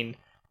seen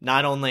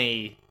not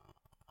only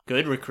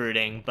good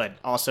recruiting, but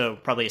also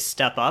probably a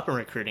step up in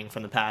recruiting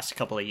from the past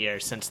couple of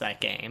years since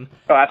that game.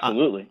 Oh,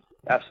 absolutely.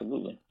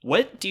 Absolutely.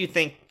 What do you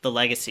think the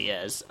legacy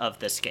is of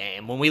this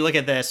game? When we look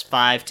at this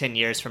 5-10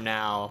 years from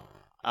now,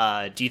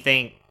 do you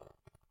think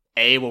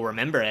we'll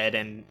remember it,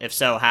 and if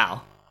so,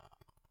 how?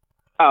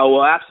 Oh,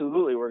 well,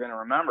 absolutely, we're going to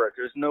remember it.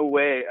 There's no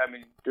way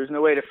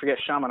to forget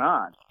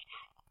Chaminade.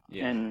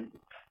 Yeah. And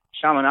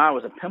Chaminade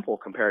was a pimple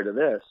compared to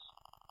this.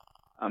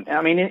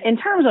 I mean, in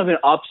terms of an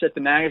upset,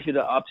 the magnitude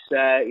of the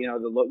upset,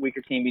 the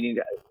weaker team beating,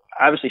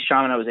 obviously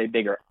Chaminade was a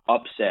bigger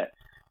upset.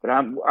 But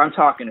I'm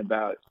talking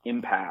about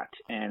impact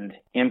and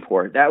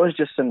import. That was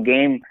just some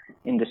game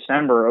in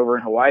December over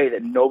in Hawaii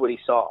that nobody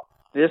saw.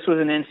 This was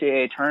an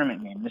NCAA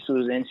tournament game. This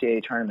was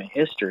NCAA tournament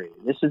history.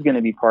 This is going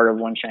to be part of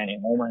one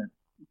shining moment,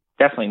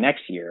 definitely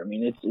next year. I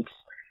mean,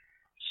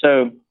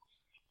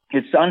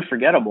 it's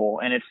unforgettable,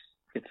 and its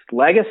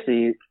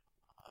legacy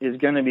is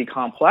going to be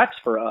complex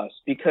for us,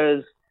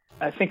 because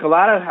I think a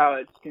lot of how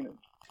it's going to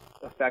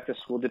affect us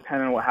will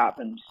depend on what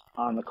happens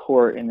on the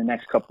court in the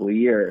next couple of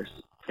years.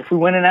 If we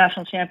win a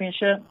national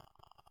championship,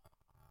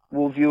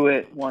 we'll view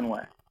it one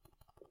way.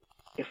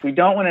 If we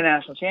don't win a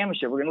national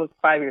championship, we're going to look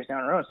 5 years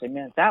down the road and say,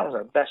 man, that was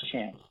our best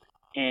chance.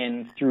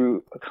 And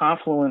through a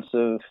confluence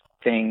of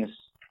things,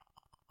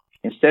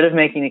 instead of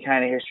making the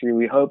kind of history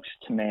we hoped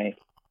to make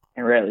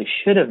and rightly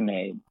should have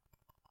made,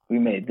 we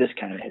made this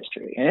kind of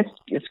history. And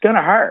it's going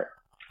to hurt.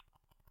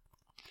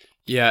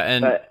 Yeah,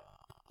 and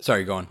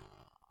sorry, go on.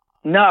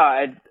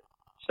 No,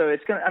 so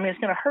it's going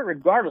to hurt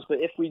regardless, but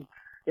if we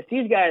if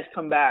these guys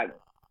come back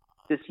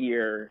this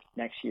year,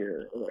 next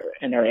year,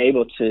 and are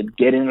able to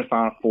get in the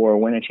Final Four,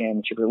 win a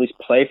championship, or at least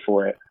play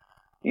for it,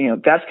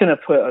 that's going to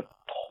put a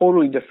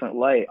totally different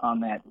light on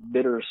that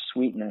bitter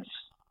sweetness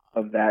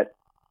of that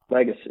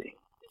legacy.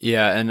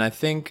 Yeah, and I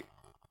think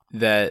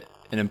that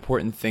an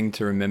important thing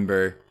to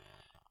remember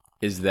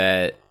is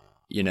that,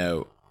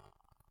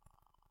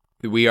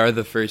 we are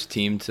the first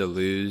team to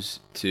lose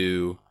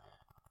to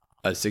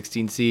a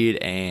 16 seed,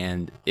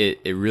 and it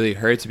really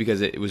hurts because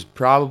it was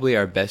probably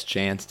our best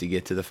chance to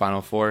get to the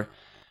Final Four.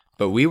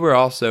 But we were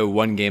also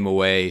one game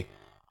away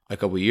a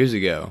couple years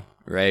ago,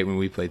 right, when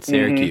we played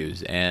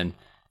Syracuse. And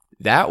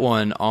that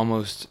one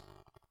almost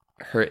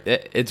hurt.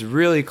 It's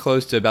really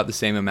close to about the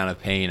same amount of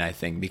pain, I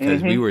think,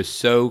 because we were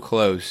so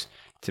close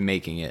to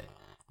making it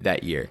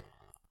that year.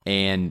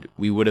 And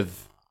we would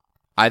have,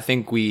 I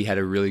think we had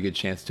a really good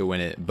chance to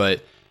win it.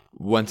 But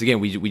once again,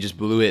 we just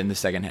blew it in the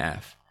second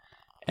half.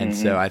 And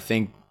so I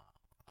think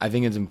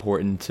it's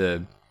important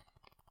to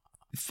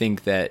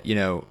think that,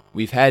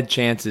 we've had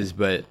chances,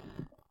 but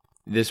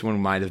this one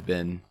might have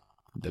been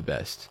the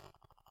best.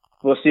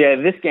 Well, see,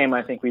 this game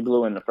I think we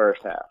blew in the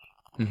first half.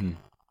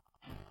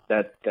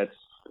 That's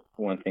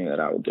one thing that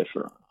I would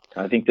differ on.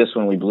 I think this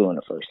one we blew in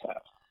the first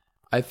half.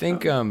 I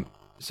think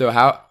so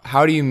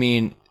how do you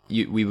mean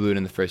we blew it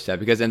in the first half?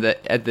 Because at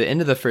the end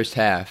of the first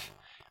half,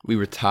 we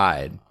were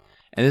tied.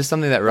 And this is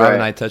something that Rob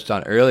and I touched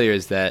on earlier,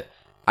 is that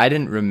I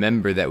didn't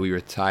remember that we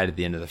were tied at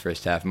the end of the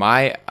first half.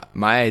 My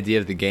idea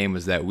of the game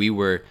was that we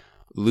were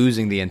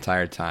losing the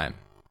entire time,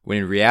 when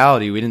in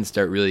reality we didn't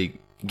start really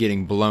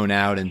getting blown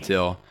out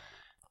until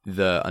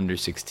the under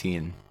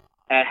 16.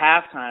 At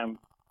halftime,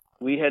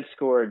 we had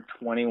scored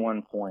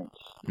 21 points.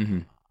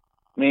 I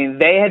mean,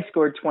 they had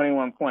scored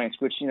 21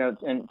 points, which,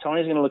 and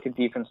Tony's going to look at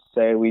defense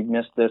and say, we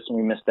missed this and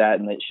we missed that,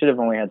 and they should have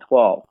only had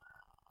 12.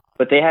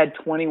 But they had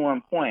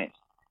 21 points,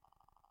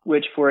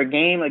 which for a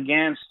game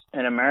against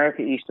an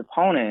America East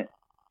opponent,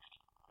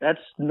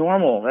 that's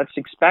normal. That's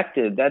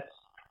expected. That's,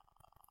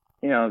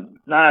 not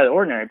out of the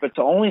ordinary. But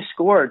to only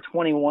score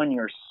 21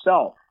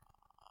 yourself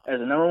as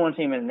the number one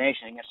team in the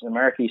nation against an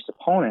America East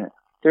opponent,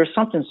 there's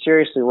something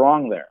seriously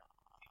wrong there.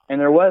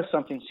 And there was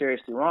something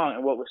seriously wrong.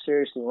 And what was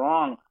seriously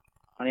wrong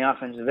on the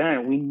offensive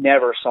end, we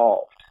never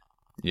solved.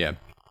 Yeah.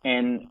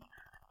 And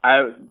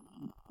I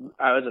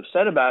was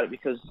upset about it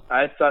because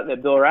I thought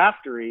that Bill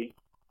Raftery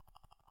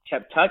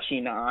kept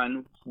touching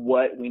on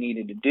what we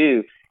needed to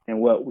do and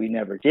what we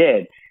never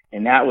did.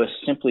 And that was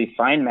simply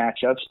find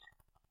matchups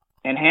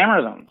and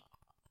hammer them.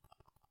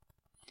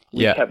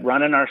 We kept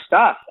running our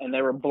stuff, and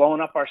they were blowing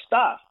up our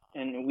stuff.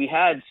 And we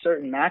had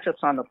certain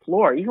matchups on the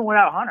floor, even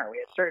without Hunter, we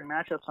had certain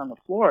matchups on the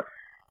floor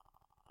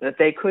that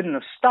they couldn't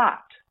have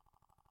stopped.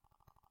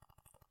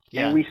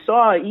 Yeah. And we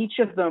saw each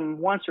of them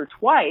once or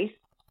twice,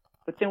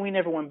 but then we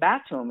never went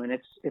back to them. And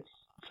it's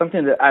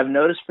something that I've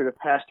noticed for the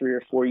past 3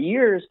 or 4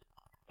 years.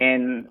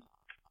 And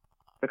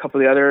a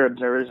couple of the other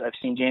observers, I've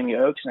seen Jamie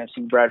Oakes and I've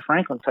seen Brad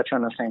Franklin touch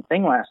on the same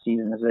thing last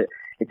season, is that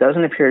it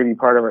doesn't appear to be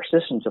part of our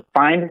system to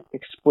find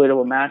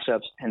exploitable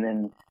matchups and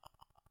then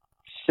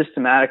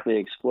systematically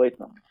exploit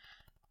them.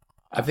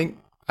 I think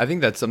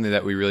that's something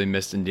that we really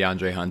missed in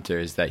DeAndre Hunter,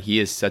 is that he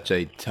is such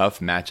a tough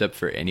matchup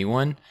for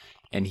anyone.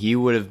 And he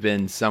would have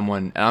been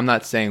someone, and I'm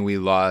not saying we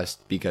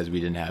lost because we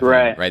didn't have him,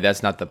 right?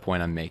 That's not the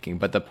point I'm making.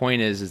 But the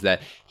point is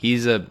that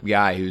he's a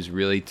guy who's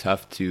really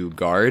tough to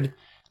guard,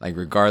 like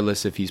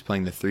regardless if he's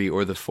playing the 3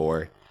 or the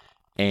 4.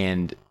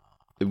 And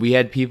we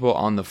had people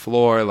on the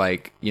floor,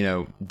 like,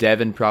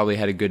 Devin probably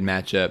had a good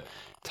matchup.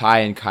 Ty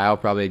and Kyle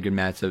probably had good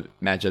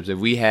matchups. If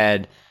we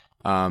had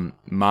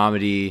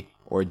Mamadi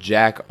or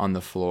Jack on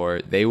the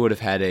floor, they would have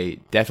had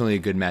definitely a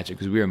good matchup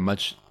because we were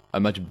a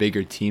much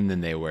bigger team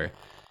than they were.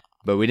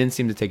 But we didn't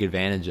seem to take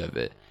advantage of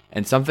it.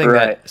 And something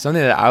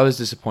that I was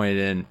disappointed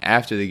in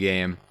after the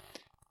game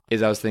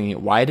is I was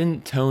thinking, why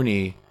didn't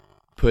Tony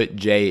put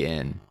Jay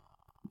in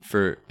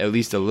for at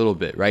least a little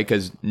bit, right?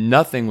 Because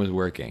nothing was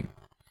working.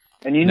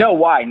 And know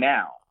why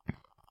now.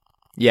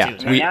 Yeah.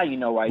 Now you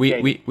know why.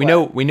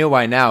 We know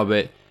why now,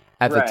 but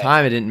at the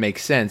time it didn't make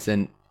sense.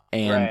 And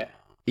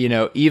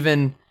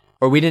even,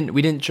 or we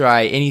didn't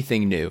try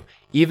anything new.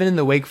 Even in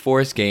the Wake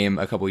Forest game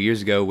a couple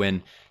years ago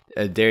when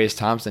Darius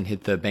Thompson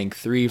hit the bank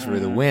 3 for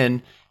the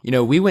win,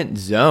 we went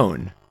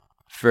zone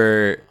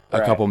for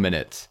a couple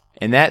minutes,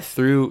 and that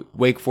threw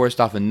Wake Forest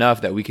off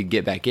enough that we could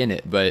get back in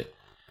it. But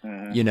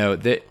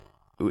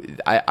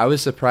I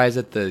was surprised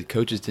that the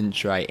coaches didn't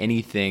try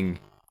anything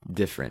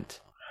different.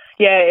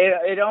 Yeah,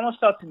 it almost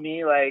felt to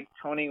me like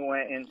Tony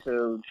went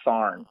into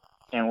Farn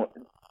and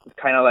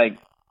kind of like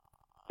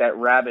that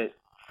rabbit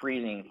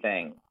freezing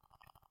thing.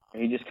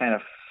 He just kind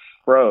of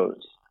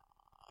froze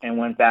and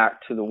went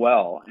back to the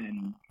well,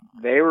 and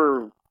they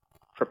were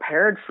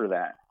prepared for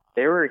that.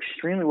 They were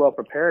extremely well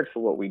prepared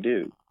for what we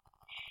do.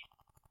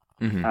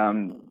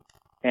 And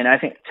I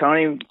think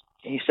Tony,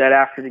 he said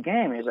after the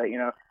game, he's like,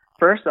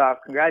 first off,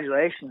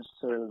 congratulations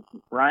to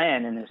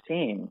Ryan and his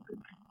team,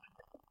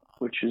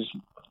 which is,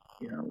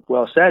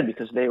 well said,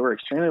 because they were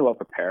extremely well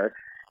prepared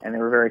and they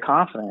were very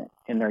confident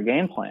in their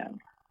game plan.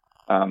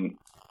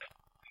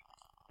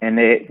 And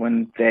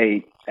when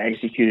they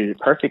executed it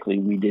perfectly,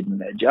 we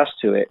didn't adjust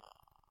to it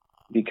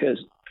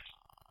because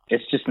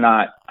it's just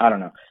not, I don't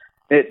know.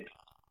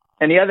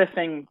 And the other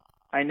thing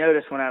I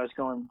noticed when I was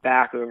going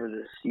back over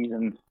the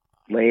season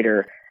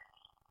later,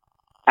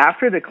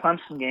 after the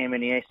Clemson game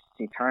in the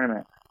ACC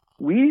tournament,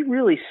 we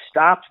really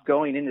stopped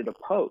going into the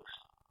post.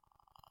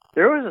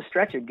 There was a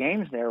stretch of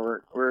games there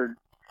where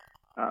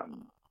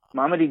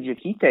Mamadi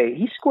Diakite,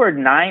 he scored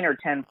 9 or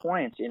 10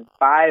 points in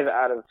 5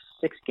 out of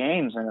 6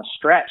 games in a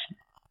stretch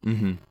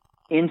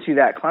into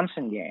that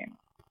Clemson game.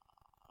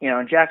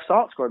 And Jack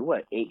Salt scored,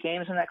 8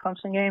 games in that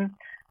Clemson game?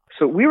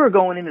 So we were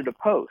going into the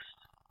post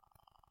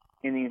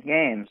in these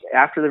games.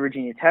 After the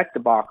Virginia Tech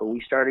debacle,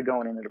 we started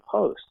going into the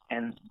post,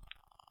 and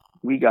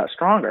we got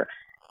stronger.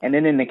 And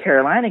then in the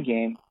Carolina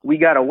game, we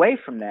got away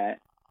from that,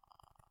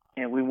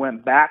 and we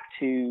went back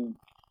to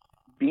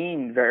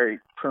being very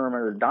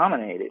perimeter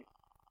dominated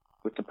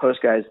with the post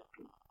guys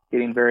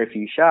getting very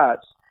few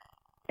shots.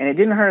 And it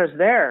didn't hurt us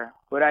there,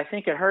 but I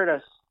think it hurt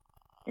us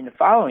in the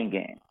following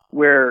game,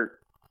 where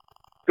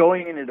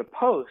going into the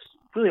post,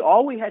 really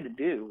all we had to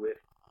do with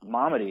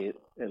Mamadi,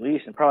 at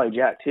least, and probably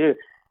Jack too,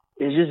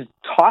 is just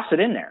toss it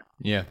in there.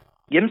 Yeah.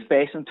 Give him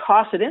space and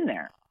toss it in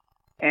there.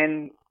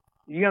 And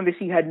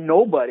UMBC had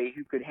nobody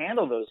who could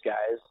handle those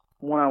guys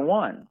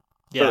one-on-one.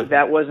 Yeah. So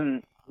that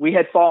wasn't – we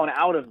had fallen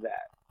out of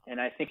that. And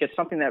I think it's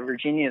something that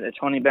Virginia, the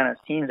Tony Bennett's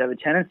teams, have a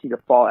tendency to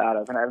fall out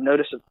of. And I've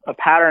noticed a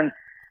pattern.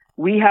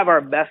 We have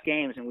our best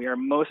games and we are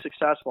most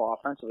successful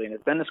offensively, and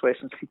it's been this way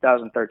since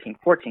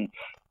 2013-14.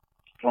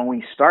 When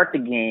we start the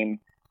game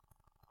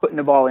putting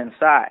the ball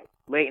inside,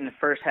 late in the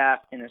first half,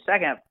 in the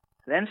second half,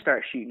 then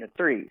start shooting the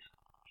threes.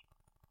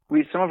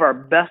 Some of our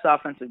best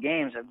offensive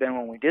games have been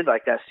when we did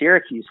like that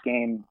Syracuse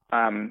game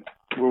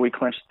where we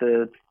clinched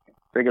the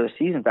regular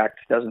season back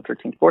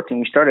 2013-14.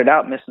 We started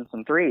out missing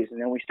some threes,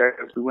 and then we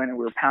went and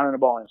we were pounding the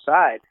ball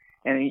inside.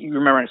 And you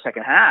remember in the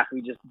second half,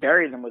 we just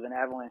buried them with an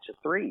avalanche of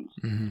threes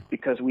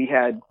because we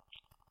had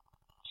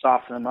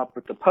softened them up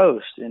with the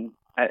post. And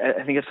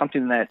I think it's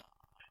something that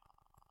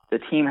the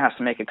team has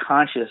to make a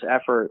conscious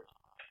effort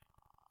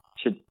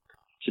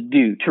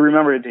to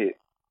remember to do.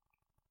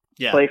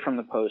 Yeah. Play from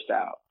the post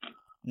out.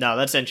 No,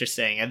 that's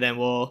interesting. And then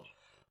we'll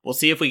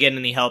see if we get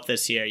any help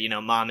this year.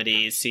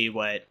 Mamadi, see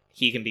what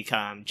he can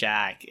become,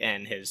 Jack,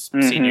 and his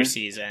senior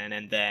season,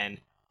 and then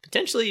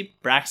potentially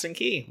Braxton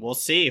Key. We'll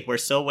see. We're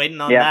still waiting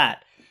on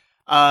that.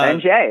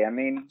 And Jay,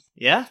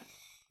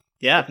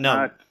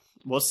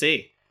 we'll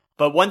see.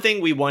 But one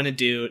thing we want to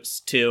do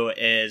too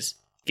is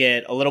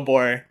get a little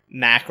more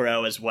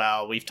macro as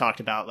well. We've talked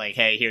about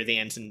hey, here are the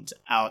ins and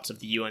outs of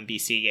the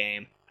UMBC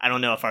game. I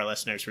don't know if our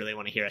listeners really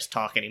want to hear us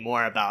talk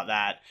anymore about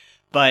that.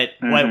 But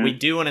what we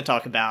do want to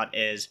talk about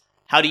is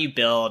how do you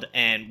build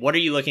and what are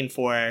you looking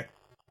for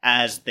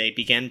as they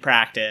begin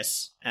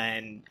practice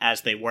and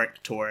as they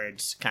work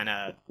towards kind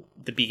of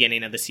the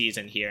beginning of the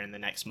season here in the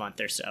next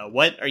month or so?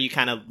 What are you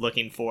kind of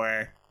looking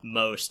for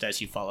most as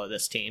you follow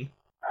this team?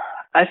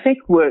 I think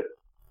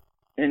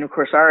and of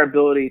course our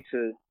ability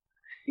to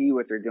see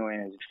what they're doing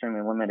is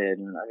extremely limited.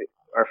 And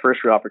our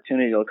first real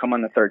opportunity will come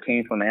on the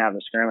 13th when they have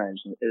the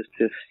scrimmage is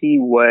to see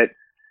what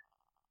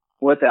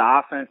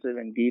the offensive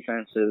and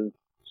defensive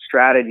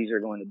strategies are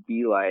going to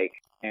be like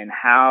and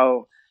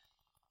how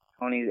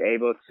Tony's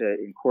able to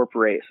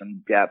incorporate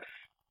some depth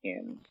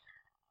in.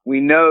 We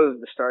know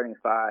the starting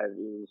 5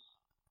 is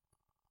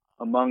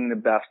among the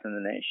best in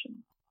the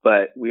nation,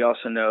 but we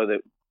also know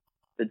that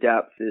the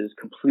depth is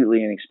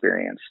completely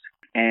inexperienced.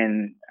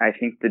 And I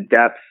think the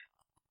depth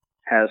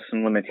has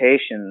some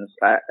limitations.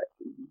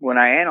 When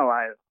I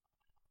analyze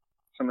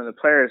some of the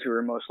players who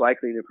are most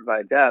likely to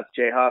provide depth,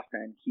 Jay Huff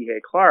and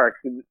Kihei Clark,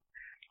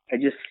 I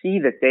just see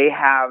that they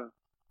have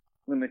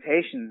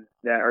limitations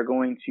that are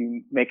going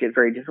to make it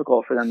very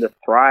difficult for them to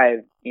thrive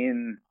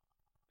in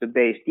the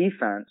base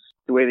defense.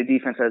 The way the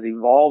defense has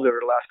evolved over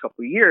the last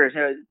couple of years,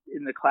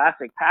 in the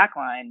classic pack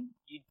line,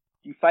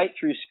 you fight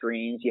through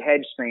screens, you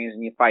hedge screens,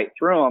 and you fight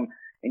through them,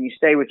 and you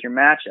stay with your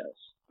matchups.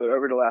 But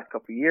over the last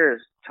couple of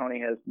years,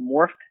 Tony has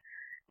morphed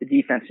the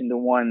defense into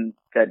one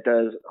that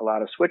does a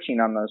lot of switching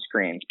on those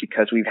screens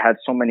because we've had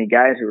so many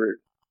guys who are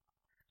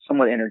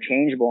somewhat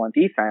interchangeable on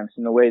defense,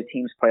 and the way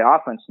teams play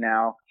offense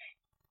now,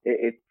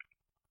 it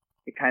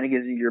kind of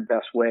gives you your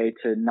best way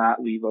to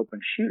not leave open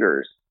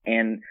shooters.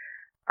 And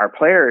our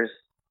players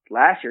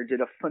last year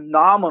did a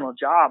phenomenal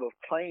job of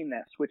playing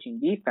that switching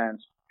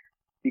defense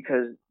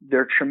because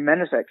they're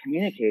tremendous at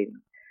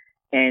communicating.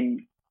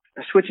 And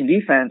a switching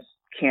defense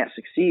can't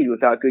succeed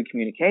without good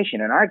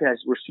communication. And our guys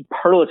were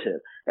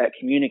superlative at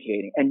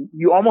communicating. And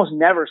you almost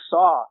never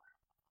saw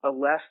a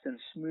less than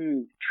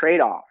smooth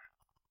trade-off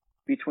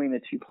between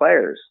the two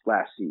players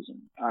last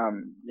season.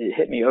 It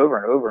hit me over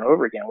and over and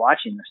over again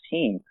watching this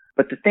team.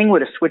 But the thing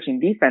with a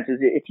switching defense is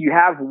if you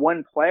have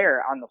one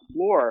player on the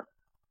floor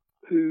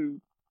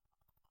who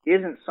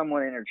isn't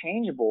somewhat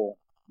interchangeable,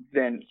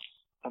 then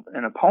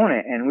an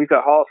opponent, and we've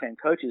got Hall of Fame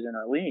coaches in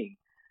our league,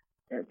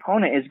 an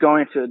opponent is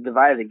going to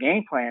devise a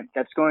game plan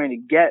that's going to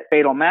get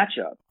fatal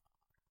matchup.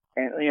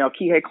 And,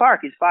 Kihei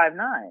Clark is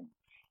 5'9",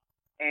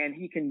 and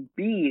he can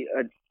be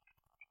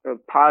a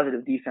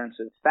positive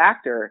defensive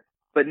factor,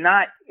 but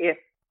not if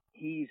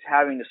he's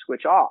having to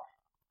switch off.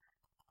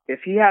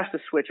 If he has to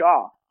switch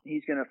off,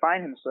 he's going to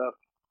find himself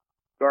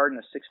guarding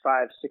a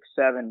 6'5",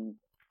 6'7"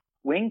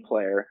 wing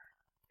player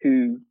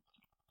who,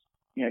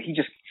 he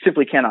just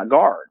simply cannot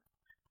guard.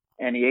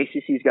 And the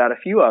ACC's got a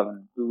few of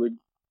them who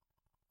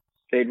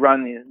they'd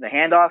run the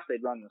handoffs,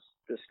 they'd run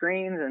the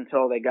screens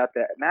until they got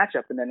that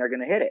matchup, and then they're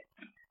going to hit it.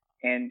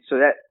 And so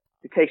that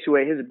it takes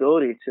away his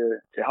ability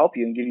to help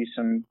you and give you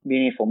some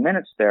meaningful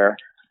minutes there.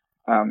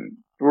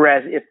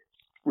 Whereas if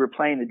we're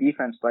playing the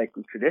defense like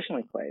we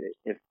traditionally played it,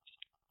 if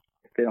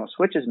they don't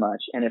switch as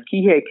much, and if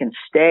Kihei can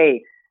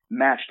stay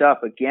matched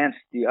up against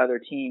the other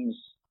team's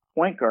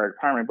point guard,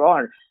 primary ball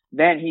handler,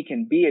 then he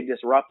can be a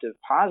disruptive,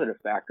 positive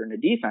factor in the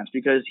defense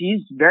because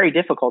he's very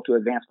difficult to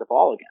advance the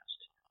ball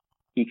against.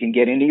 He can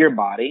get into your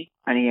body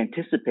and he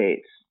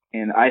anticipates.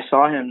 And I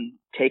saw him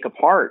take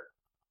apart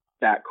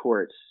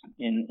backcourts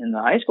in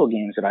the high school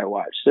games that I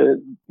watched. So,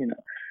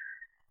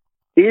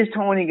 is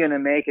Tony going to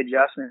make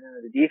adjustments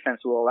in the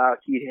defense that will allow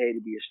Kihei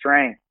to be a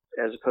strength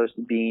as opposed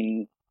to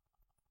being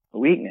a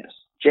weakness?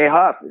 Jay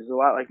Huff is a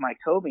lot like Mike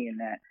Tobey in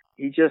that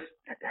he just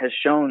has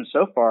shown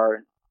so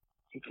far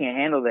he can't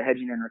handle the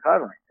hedging and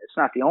recovering. It's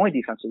not the only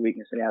defensive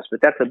weakness he has, but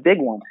that's a big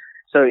one.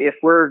 So if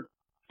we're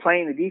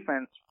playing the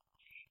defense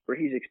where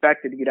he's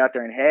expected to get out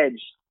there and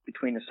hedge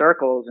between the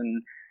circles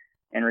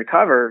and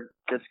recover,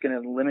 that's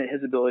going to limit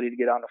his ability to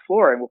get on the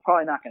floor, and we're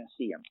probably not going to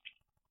see him.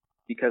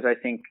 Because I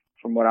think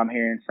from what I'm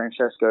hearing,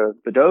 Francesco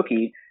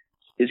Badocchi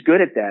is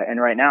good at that,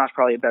 and right now is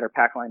probably a better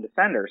pack line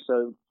defender,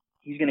 so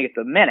he's going to get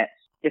the minutes.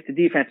 If the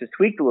defense is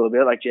tweaked a little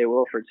bit, like Jay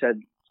Wilford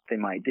said they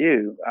might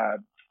do,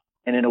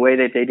 and in a way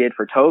that they did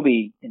for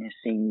Tobey in his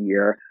senior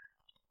year,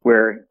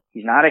 where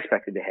he's not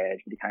expected to hedge,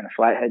 but he kind of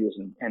flat hedges,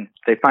 and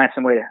they find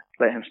some way to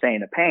let him stay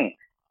in the paint.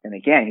 And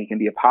again, he can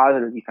be a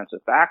positive defensive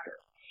factor,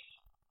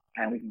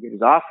 and we can get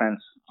his offense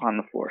on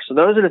the floor. So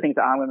those are the things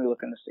that I'm going to be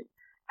looking to see.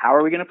 How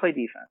are we going to play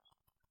defense?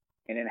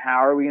 And then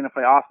how are we going to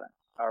play offense?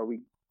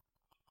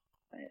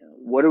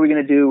 What are we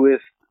going to do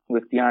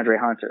with DeAndre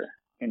Hunter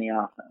in the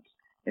offense?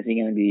 Is he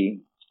going to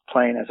be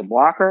playing as a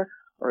blocker,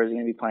 or is he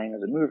going to be playing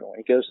as a mover? When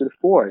he goes to the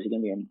floor, is he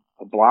going to be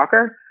a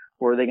blocker,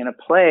 or are they going to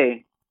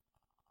play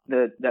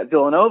that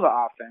Villanova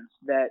offense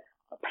that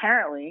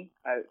apparently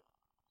I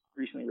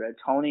recently read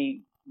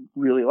Tony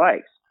really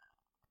likes?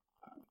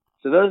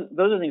 So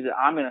those are things that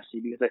I'm going to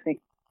see, because I think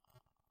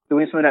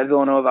doing some of that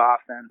Villanova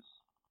offense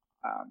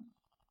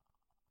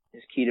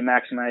is key to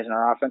maximizing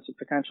our offensive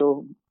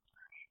potential,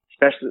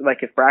 especially like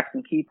if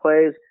Braxton Key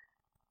plays.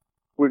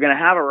 We're going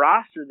to have a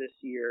roster this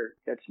year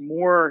that's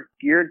more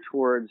geared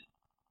towards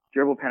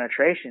dribble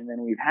penetration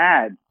than we've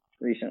had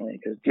recently,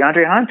 because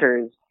DeAndre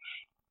Hunter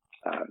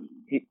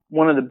is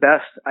one of the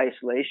best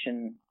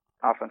isolation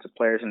offensive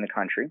players in the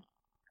country.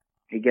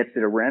 He gets to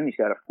the rim. He's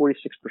got a 46%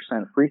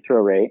 free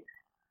throw rate.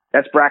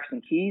 That's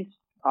Braxton Key's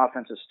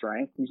offensive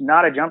strength. He's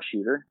not a jump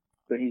shooter,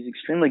 but he's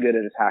extremely good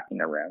at attacking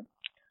the rim.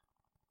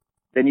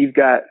 Then you've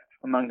got,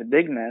 among the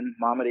big men,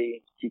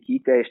 Mamadi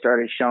Diakite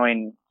started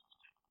showing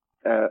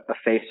a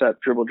face-up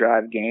dribble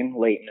drive game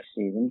late in the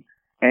season.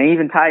 And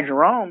even Ty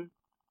Jerome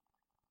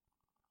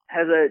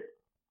has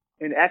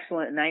an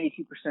excellent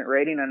 92%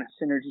 rating on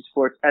Synergy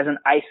Sports as an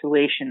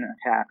isolation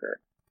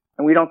attacker.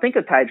 And we don't think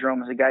of Ty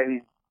Jerome as a guy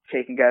who's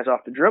taking guys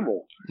off the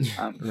dribble.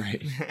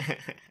 Right.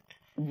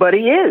 But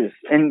he is.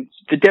 And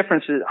the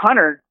difference is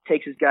Hunter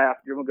takes his guy off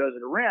the dribble, goes to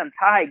the rim.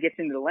 Ty gets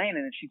into the lane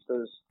and then shoots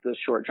those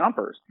short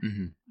jumpers.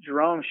 Mm-hmm.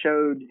 Jerome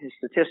his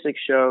statistics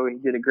show he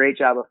did a great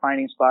job of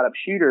finding spot-up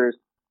shooters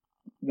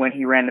when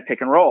he ran the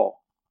pick and roll.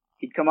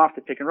 He'd come off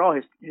the pick and roll.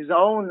 His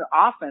own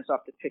offense off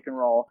the pick and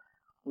roll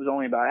was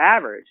only about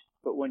average.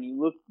 But when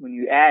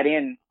you add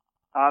in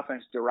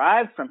offense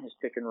derived from his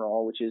pick and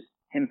roll, which is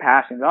him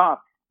passing it off,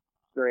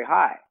 it's very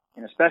high.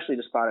 And especially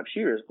the spot-up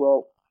shooters.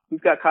 Well,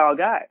 we've got Kyle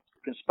Guy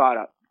who can spot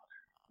up.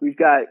 We've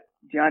got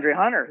DeAndre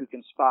Hunter who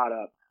can spot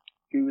up,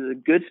 who was a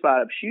good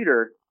spot-up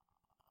shooter,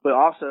 but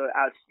also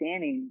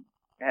outstanding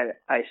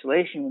at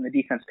isolation when the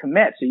defense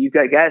commits. So you've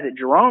got guys that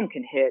Jerome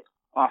can hit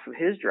off of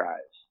his drives.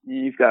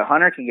 And you've got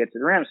Hunter can get to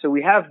the rim. So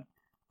we have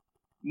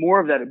more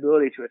of that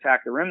ability to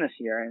attack the rim this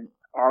year. And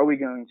are we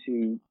going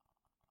to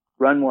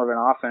run more of an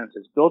offense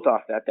that's built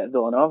off that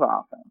Villanova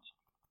offense?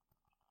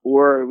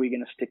 Or are we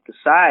going to stick to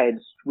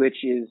sides,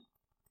 which is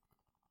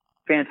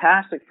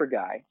fantastic for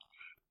Guy.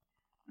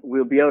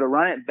 We'll be able to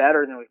run it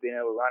better than we've been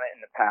able to run it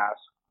in the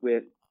past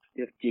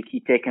if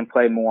Diakite can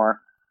play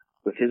more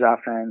with his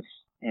offense.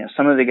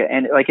 Some of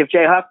and like if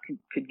Jay Huff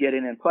could get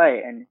in and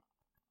play, and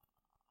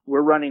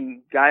we're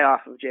running Guy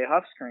off of Jay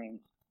Huff screens,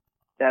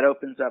 that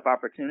opens up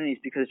opportunities,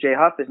 because Jay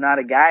Huff is not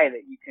a guy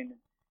that you can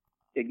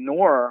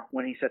ignore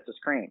when he sets a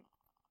screen.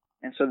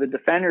 And so the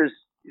defenders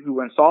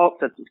when Salt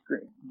sets the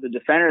screen, the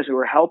defenders who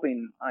are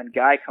helping on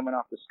Guy coming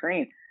off the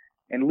screen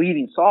and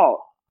leaving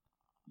Salt,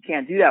 you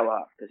can't do that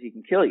well because he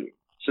can kill you.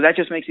 So that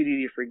just makes it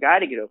easier for Guy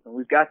to get open.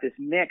 We've got this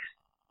mix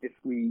if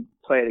we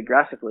play it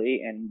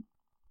aggressively, and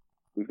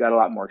we've got a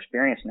lot more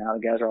experience now.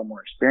 The guys are all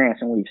more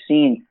experienced, and we've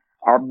seen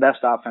our best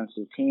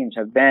offensive teams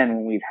have been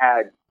when we've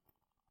had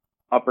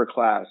upper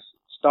class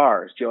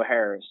stars, Joe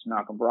Harris,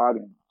 Malcolm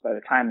Brogdon, by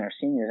the time they're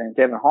seniors, and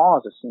Devin Hall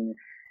is a senior.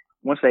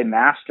 Once they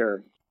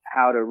master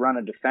how to run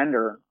a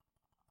defender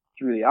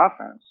through the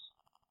offense,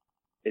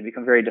 they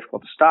become very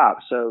difficult to stop.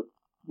 So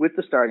with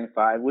the starting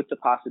five, with the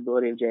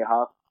possibility of Jay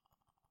Huff,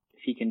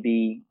 if he can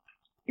be,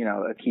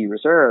 a key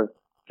reserve,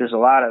 there's a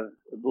lot of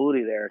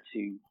ability there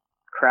to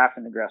craft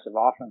an aggressive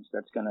offense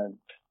that's going to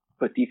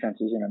put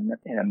defenses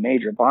in a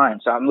major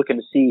bind. So I'm looking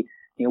to see,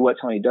 what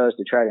Tony does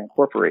to try to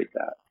incorporate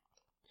that.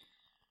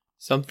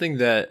 Something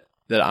that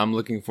I'm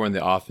looking for in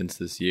the offense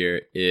this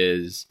year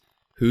is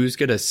who's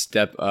going to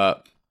step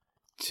up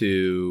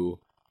to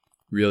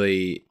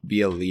really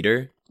be a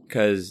leader.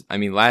 Because,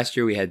 last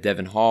year we had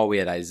Devin Hall, we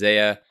had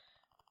Isaiah,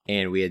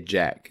 and we had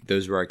Jack.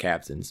 Those were our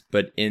captains.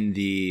 But in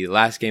the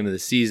last game of the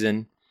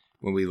season,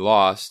 when we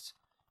lost,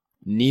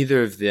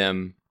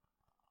 none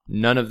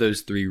of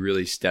those three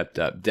really stepped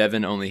up.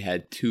 Devin only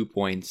had 2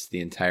 points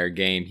the entire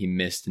game. He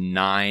missed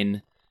 6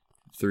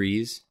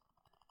 threes,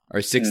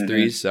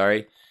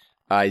 sorry.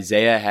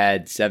 Isaiah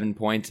had 7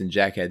 points and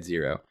Jack had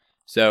 0.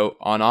 So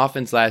on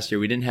offense last year,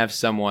 we didn't have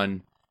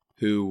someone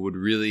who would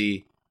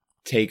really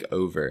take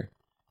over.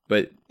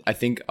 But I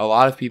think a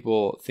lot of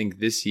people think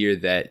this year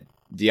that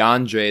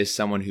DeAndre is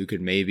someone who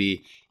could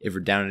maybe, if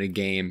we're down in a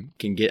game,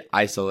 can get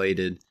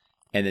isolated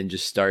and then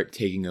just start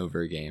taking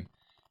over a game.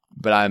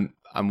 But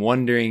I'm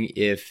wondering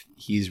if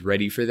he's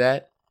ready for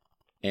that,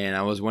 and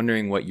I was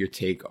wondering what your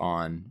take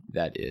on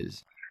that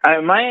is.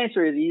 My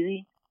answer is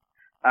easy.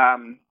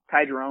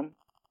 Ty Jerome.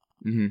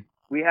 Mm-hmm.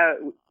 We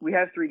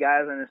have 3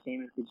 guys on this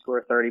team who could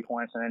score 30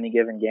 points in any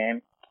given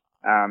game.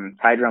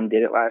 Ty Jerome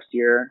did it last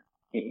year.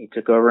 He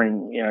took over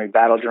and he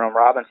battled Jerome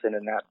Robinson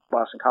in that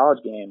Boston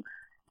College game.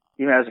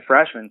 Even as a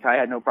freshman, Ty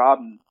had no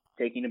problem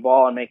taking the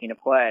ball and making a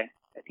play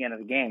at the end of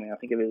the game. I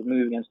think of his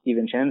move against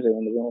DiVincenzo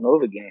in the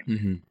Villanova game.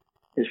 Mm-hmm.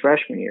 His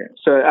freshman year.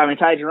 So,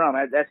 Ty Jerome,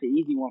 that's an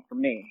easy one for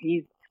me.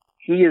 He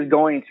is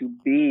going to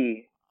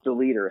be the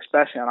leader,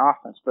 especially on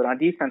offense, but on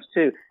defense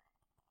too.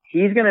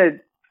 He's gonna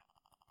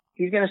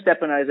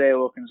step in Isaiah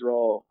Wilkins'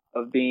 role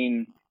of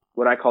being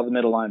what I call the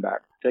middle linebacker,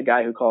 the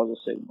guy who calls the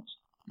signals.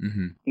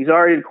 Mm-hmm. He's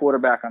already the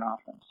quarterback on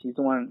offense. He's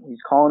the one who's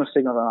calling the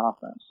signals on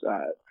offense.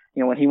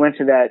 When he went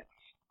to that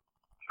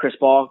Chris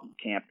Paul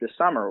camp this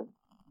summer,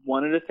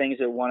 one of the things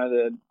that one of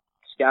the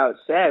scouts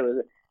said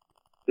was,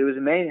 it was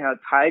amazing how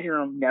Ty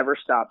Jerome never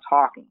stopped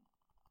talking.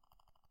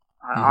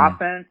 On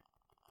offense,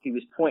 he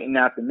was pointing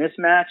out the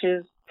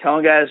mismatches,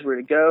 telling guys where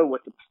to go,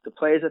 what the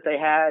plays that they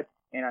had.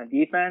 And on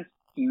defense,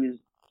 he was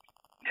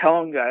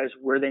telling guys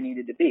where they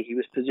needed to be. He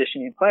was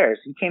positioning players.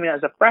 He came in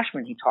as a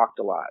freshman. He talked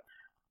a lot.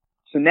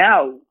 So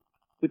now,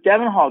 with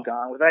Devin Hall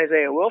gone, with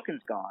Isaiah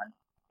Wilkins gone,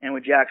 and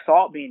with Jack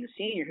Salt being the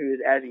senior, who is,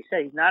 as he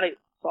said,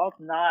 Salt's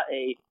not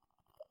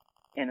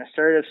an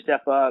assertive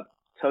step up,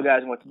 tell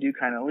guys what to do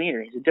kind of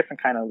leader. He's a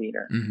different kind of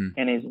leader. Mm-hmm.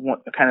 And he's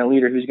the kind of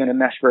leader who's going to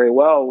mesh very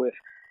well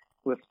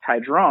with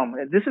Ty Jerome.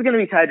 This is going to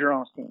be Ty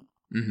Jerome's team.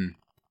 Mm-hmm.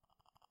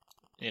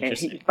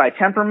 Interesting. By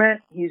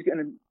temperament, he's going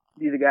to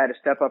be the guy to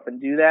step up and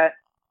do that.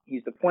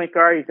 He's the point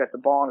guard. He's got the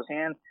ball in his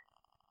hands.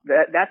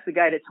 That's the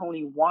guy that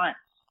Tony wants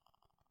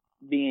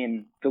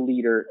being the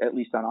leader, at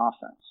least on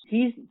offense.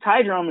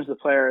 Ty Jerome is the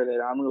player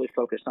that I'm really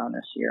focused on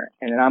this year,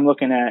 and that I'm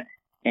looking at,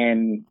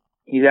 and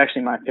he's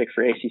actually my pick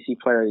for ACC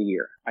Player of the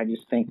Year. I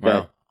just think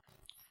that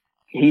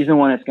he's the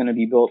one that's going to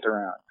be built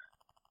around.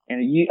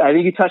 And I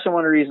think you touched on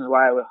one of the reasons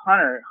why with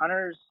Hunter.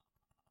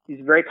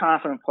 He's a very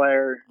confident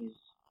player.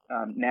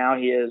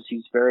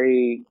 He's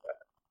very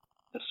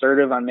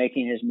assertive on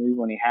making his move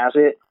when he has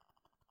it,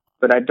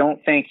 but I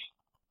don't think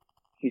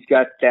he's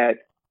got that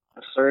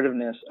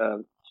assertiveness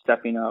of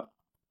stepping up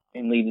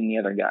and leading the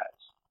other guys.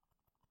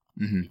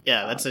 Mm-hmm.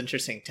 Yeah, that's an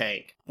interesting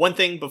take. One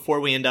thing before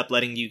we end up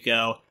letting you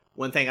go,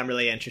 one thing I'm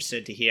really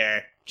interested to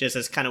hear, just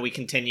as kind of we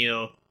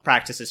continue,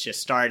 practice is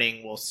just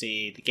starting, we'll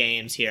see the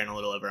games here in a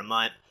little over a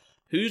month.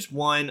 Who's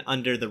one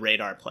under the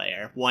radar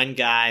player? One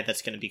guy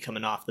that's going to be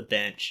coming off the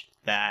bench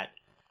that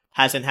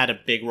hasn't had a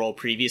big role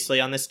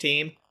previously on this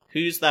team?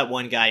 Who's that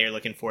one guy you're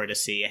looking for to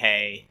see,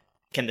 hey,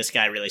 can this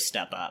guy really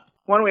step up?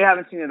 One we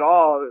haven't seen at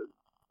all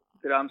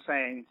that I'm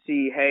saying,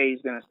 hey,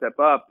 he's going to step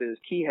up is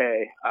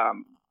Kihei.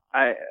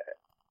 I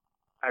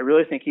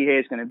really think Kihei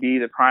is going to be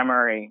the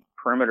primary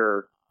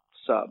perimeter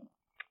sub.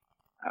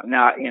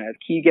 Now, if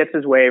Key gets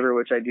his waiver,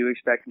 which I do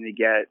expect him to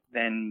get,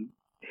 then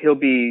he'll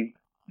be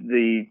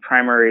the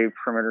primary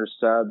perimeter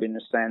sub in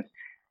a sense.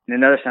 In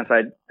another sense,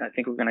 I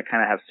think we're going to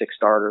kind of have 6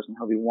 starters, and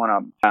he'll be one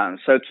of them.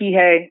 So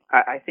Kihei,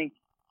 I think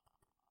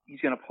he's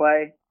going to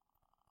play.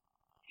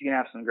 He's going to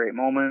have some great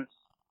moments.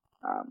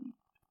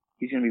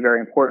 He's going to be very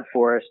important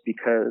for us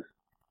because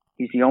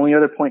he's the only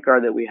other point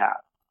guard that we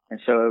have. And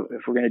so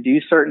if we're going to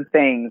do certain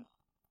things,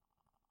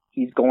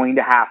 he's going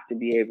to have to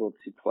be able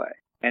to play.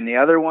 And the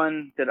other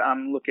one that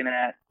I'm looking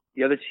at,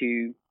 the other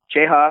two,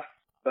 Jay Huff,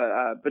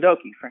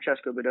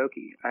 Francesco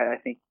Badocchi, I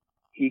think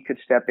he could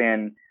step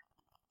in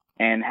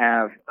and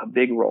have a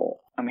big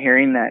role. I'm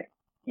hearing that,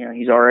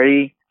 he's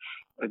already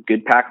a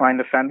good pack line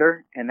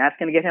defender, and that's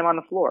going to get him on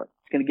the floor.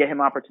 It's going to get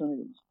him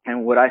opportunities.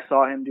 And what I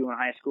saw him do in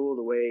high school,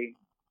 the way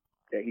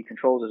that he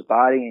controls his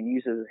body and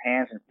uses his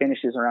hands and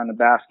finishes around the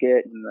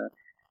basket, and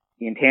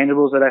the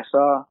intangibles that I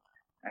saw,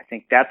 I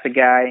think that's a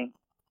guy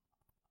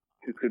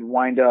who could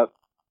wind up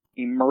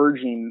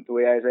emerging the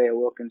way Isaiah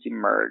Wilkins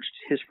emerged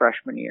his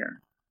freshman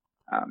year,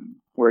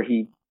 where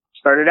he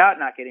started out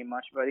not getting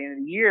much, but by the end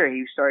of the year,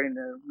 he was starting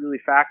to really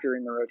factor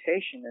in the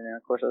rotation. And then,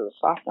 of course, as a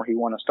sophomore, he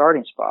won a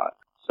starting spot.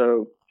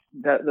 So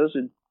those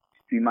would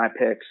be my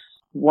picks.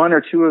 One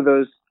or two of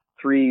those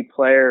three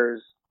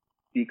players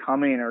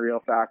becoming a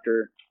real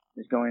factor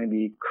is going to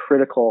be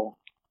critical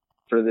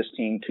for this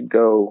team to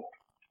go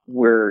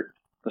where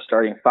the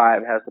starting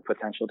five has the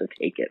potential to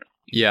take it.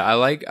 Yeah, I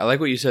like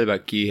what you said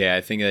about Kihei.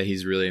 I think that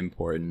he's really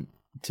important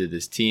to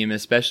this team,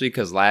 especially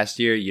because last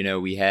year,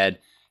 we had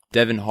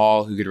Devin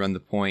Hall who could run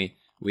the point.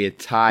 We had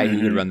Ty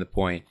who could run the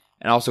point.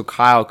 And also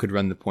Kyle could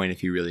run the point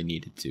if he really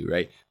needed to,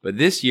 right? But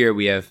this year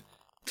we have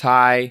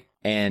Ty,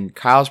 and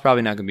Kyle's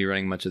probably not going to be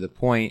running much of the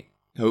point,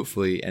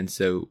 hopefully. And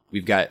so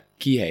we've got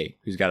Kihei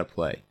who's got to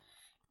play.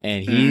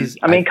 And he's...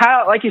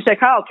 Kyle, like you said,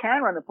 Kyle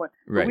can run the point,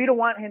 but right. We don't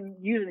want him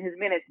using his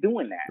minutes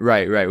doing that.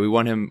 Right. We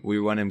want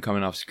him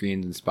coming off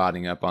screens and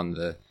spotting up on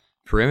the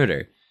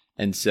perimeter.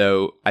 And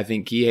so I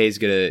think Kihei's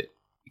going to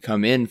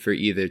come in for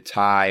either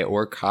Ty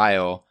or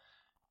Kyle.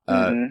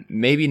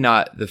 Maybe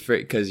not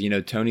because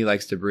Tony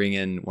likes to bring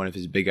in one of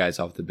his big guys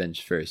off the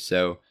bench first,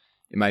 so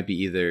it might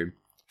be either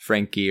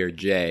Frankie or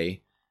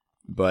Jay.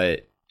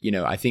 But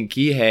I think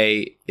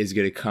Kihei is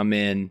going to come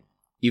in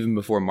even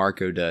before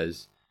Marco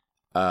does,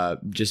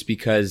 just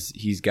because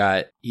he's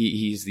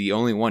the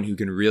only one who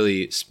can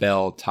really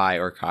spell Ty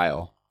or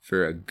Kyle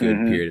for a good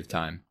period of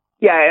time.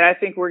 Yeah, and I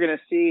think we're going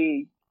to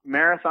see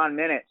marathon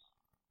minutes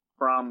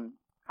from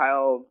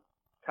Kyle,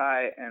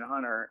 Ty, and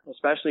Hunter,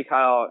 especially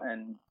Kyle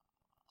and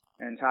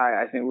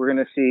Ty. I think we're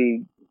going to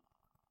see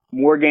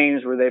more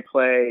games where they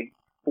play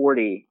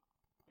 40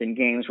 than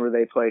games where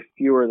they play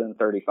fewer than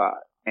 35.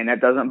 And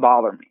that doesn't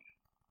bother me.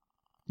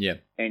 Yeah.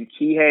 And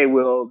Kihei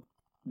will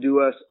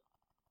do us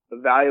a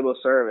valuable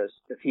service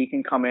if he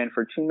can come in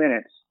for 2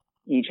 minutes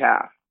each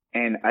half.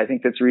 And I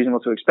think that's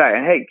reasonable to expect.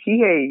 And hey,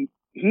 Kihei,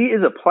 he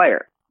is a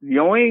player. The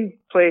only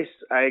place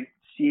I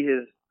see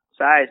his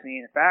size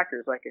being a factor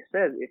is, like I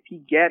said, if he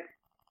gets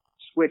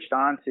switched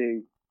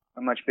onto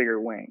a much bigger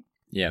wing.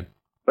 Yeah.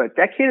 But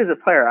that kid is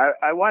a player.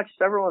 I watched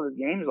several of his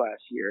games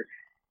last year,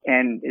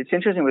 and it's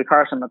interesting with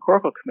Carson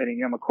McCorkle committing.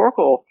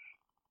 McCorkle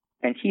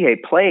and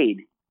Kihei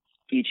played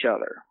each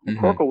other.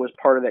 McCorkle was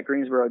part of that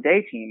Greensboro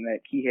Day team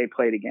that Kihei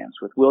played against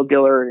with Will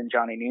Dillard and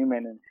Johnny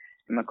Newman.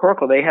 And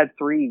McCorkle, they had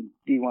 3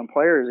 D1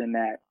 players in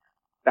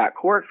that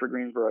court for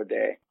Greensboro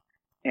Day.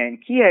 And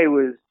Kihei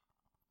was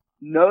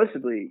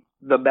noticeably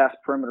the best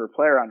perimeter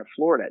player on the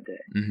floor that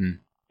day.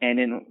 And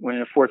in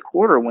the fourth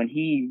quarter, when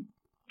he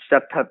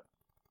stepped up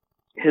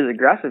his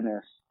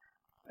aggressiveness,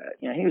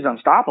 he was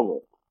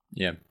unstoppable.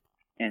 Yeah.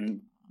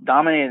 And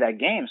dominated that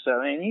game.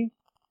 So,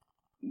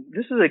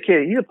 this is a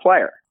kid. He's a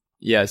player.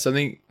 Yeah,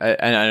 something,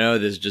 and I know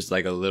this is just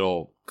like a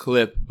little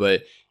clip,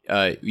 but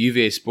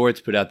UVA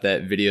Sports put out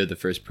that video of the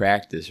first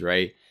practice,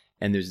 right?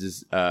 And there's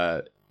this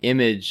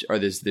image, or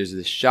there's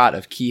this shot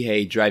of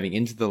Kihei driving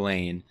into the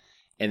lane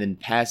and then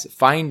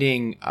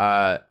finding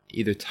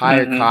either Ty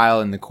or Kyle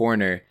in the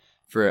corner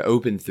for an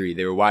open three.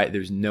 They were wide.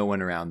 There's no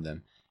one around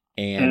them.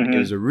 And it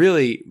was a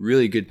really,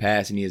 really good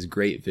pass, and he has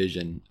great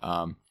vision,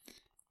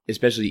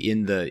 especially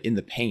in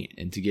the paint,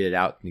 and to get it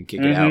out and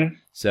kick it out.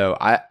 So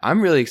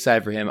I'm really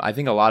excited for him. I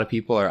think a lot of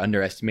people are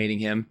underestimating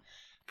him,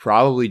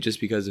 probably just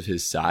because of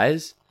his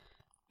size.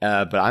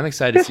 But I'm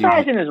excited to see his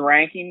size and his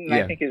ranking. Yeah.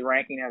 I think his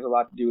ranking has a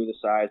lot to do with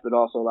his size, but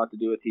also a lot to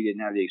do with he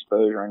didn't have the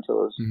exposure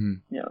until his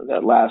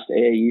that last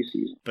AAU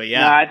season. But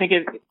yeah, I think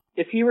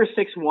if he were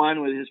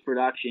 6'1" with his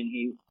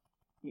production,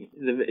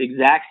 the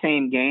exact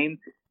same game,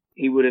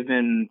 he would have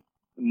been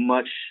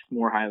much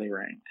more highly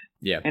ranked.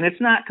 Yeah. And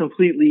it's not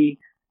completely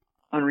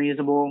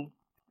unreasonable.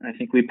 I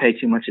think we pay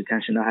too much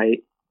attention to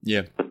height.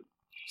 Yeah.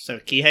 So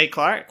Kihei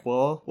Clark,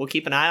 we'll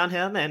keep an eye on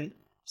him and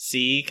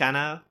see kind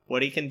of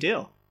what he can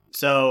do.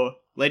 So,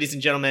 ladies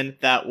and gentlemen,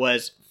 that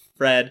was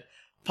Fred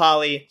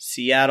Polly,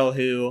 Seattle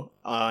Who,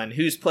 on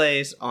Who's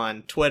Place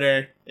on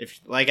Twitter. If,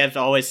 like I've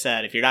always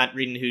said, if you're not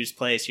reading Who's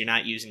Place, you're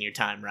not using your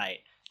time right.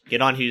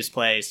 Get on Who's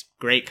Place.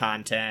 Great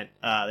content.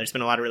 There's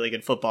been a lot of really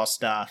good football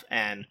stuff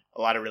and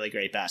a lot of really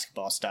great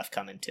basketball stuff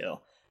coming too.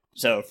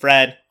 So,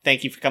 Fred,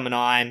 thank you for coming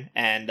on.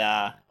 And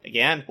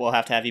again, we'll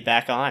have to have you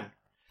back on.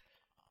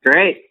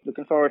 Great.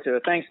 Looking forward to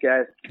it. Thanks,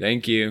 guys.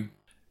 Thank you.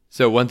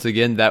 So once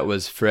again, that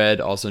was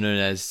Fred, also known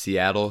as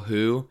Seattle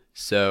Who.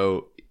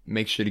 So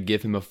make sure to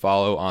give him a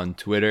follow on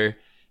Twitter.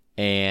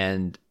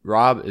 And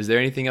Rob, is there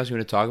anything else you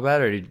want to talk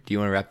about, or do you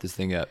want to wrap this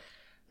thing up?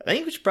 I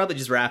think we should probably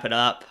just wrap it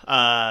up.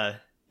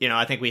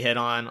 I think we hit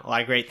on a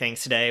lot of great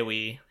things today.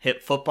 We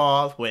hit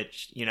football,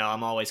 which,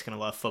 I'm always going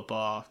to love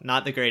football.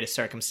 Not the greatest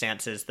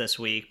circumstances this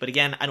week. But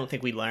again, I don't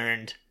think we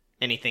learned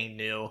anything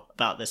new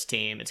about this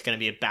team. It's going to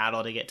be a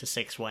battle to get to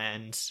 6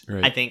 wins.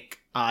 Right. I think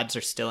odds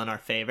are still in our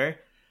favor.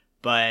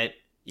 But,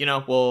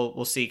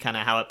 we'll see kind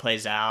of how it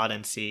plays out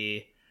and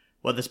see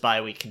what this bye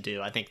week can do.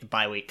 I think the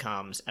bye week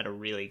comes at a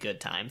really good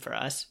time for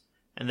us.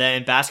 And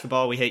then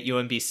basketball, we hit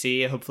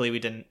UMBC. Hopefully we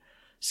didn't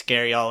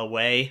scare y'all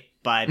away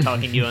by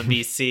talking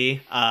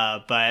UMBC.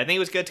 But I think it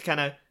was good to kind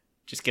of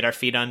just get our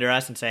feet under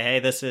us and say, hey,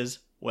 this is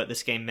what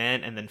this game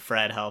meant. And then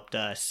Fred helped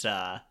us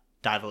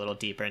dive a little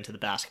deeper into the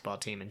basketball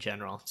team in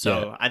general.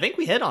 So yeah. I think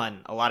we hit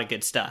on a lot of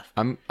good stuff.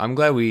 I'm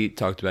glad we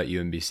talked about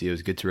UMBC. It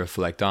was good to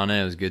reflect on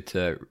it. It was good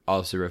to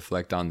also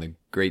reflect on the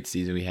great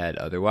season we had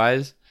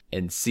otherwise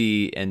and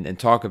see and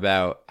talk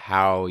about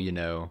how,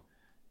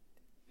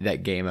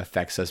 that game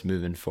affects us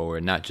moving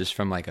forward, not just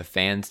from like a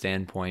fan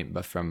standpoint,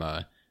 but from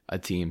a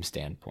team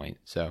standpoint.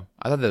 So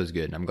I thought that was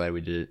good, and I'm glad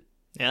we did it.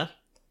 Yeah.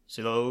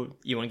 So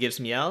you want to give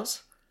some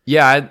yells?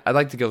 Yeah, I'd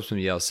like to give some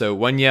yells. So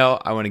one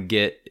yell I want to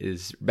get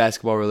is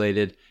basketball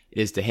related.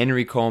 It is to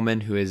Henry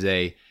Coleman, who is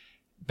a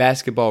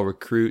basketball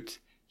recruit.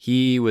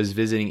 He was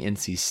visiting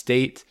NC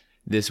State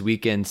this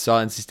weekend,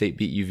 saw NC State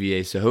beat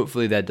UVA, so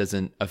hopefully that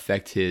doesn't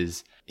affect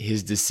his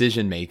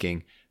decision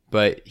making.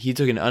 But he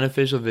took an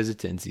unofficial visit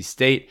to NC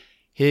State.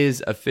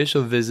 His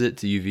official visit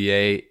to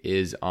UVA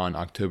is on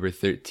October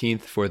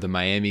 13th for the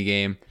Miami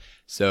game.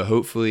 So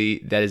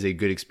hopefully that is a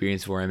good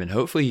experience for him, and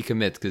hopefully he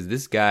commits because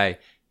this guy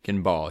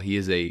can ball. He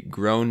is a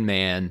grown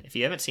man. If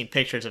you haven't seen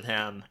pictures of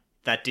him,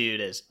 that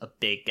dude is a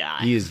big guy.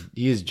 He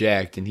is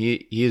jacked, and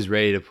he is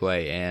ready to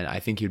play, and I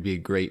think he'd be a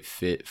great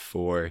fit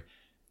for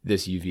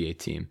this UVA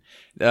team.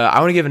 I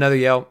want to give another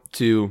yell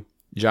to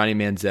Johnny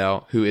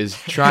Manziel, who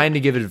is trying to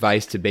give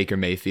advice to Baker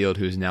Mayfield,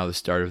 who is now the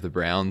starter of the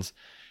Browns.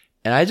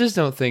 And I just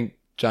don't think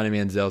Johnny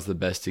Manziel is the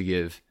best to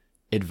give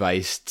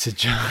advice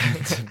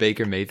to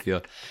Baker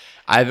Mayfield.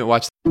 I haven't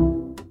watched.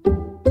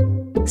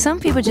 Some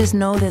people just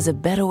know there's a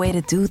better way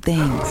to do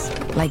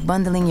things, like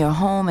bundling your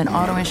home and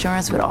auto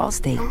insurance with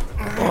Allstate,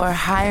 or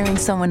hiring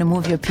someone to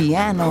move your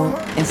piano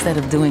instead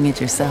of doing it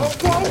yourself.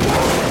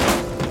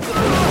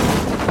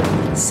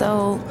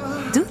 So,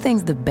 do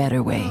things the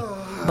better way.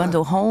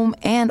 Bundle home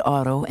and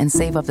auto and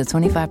save up to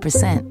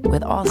 25%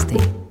 with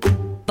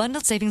Allstate.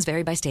 Bundled savings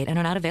vary by state and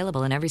are not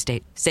available in every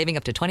state. Saving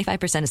up to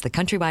 25% is the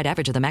countrywide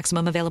average of the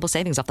maximum available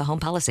savings off the home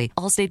policy.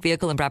 Allstate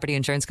Vehicle and Property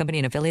Insurance Company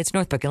and Affiliates,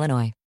 Northbrook, Illinois.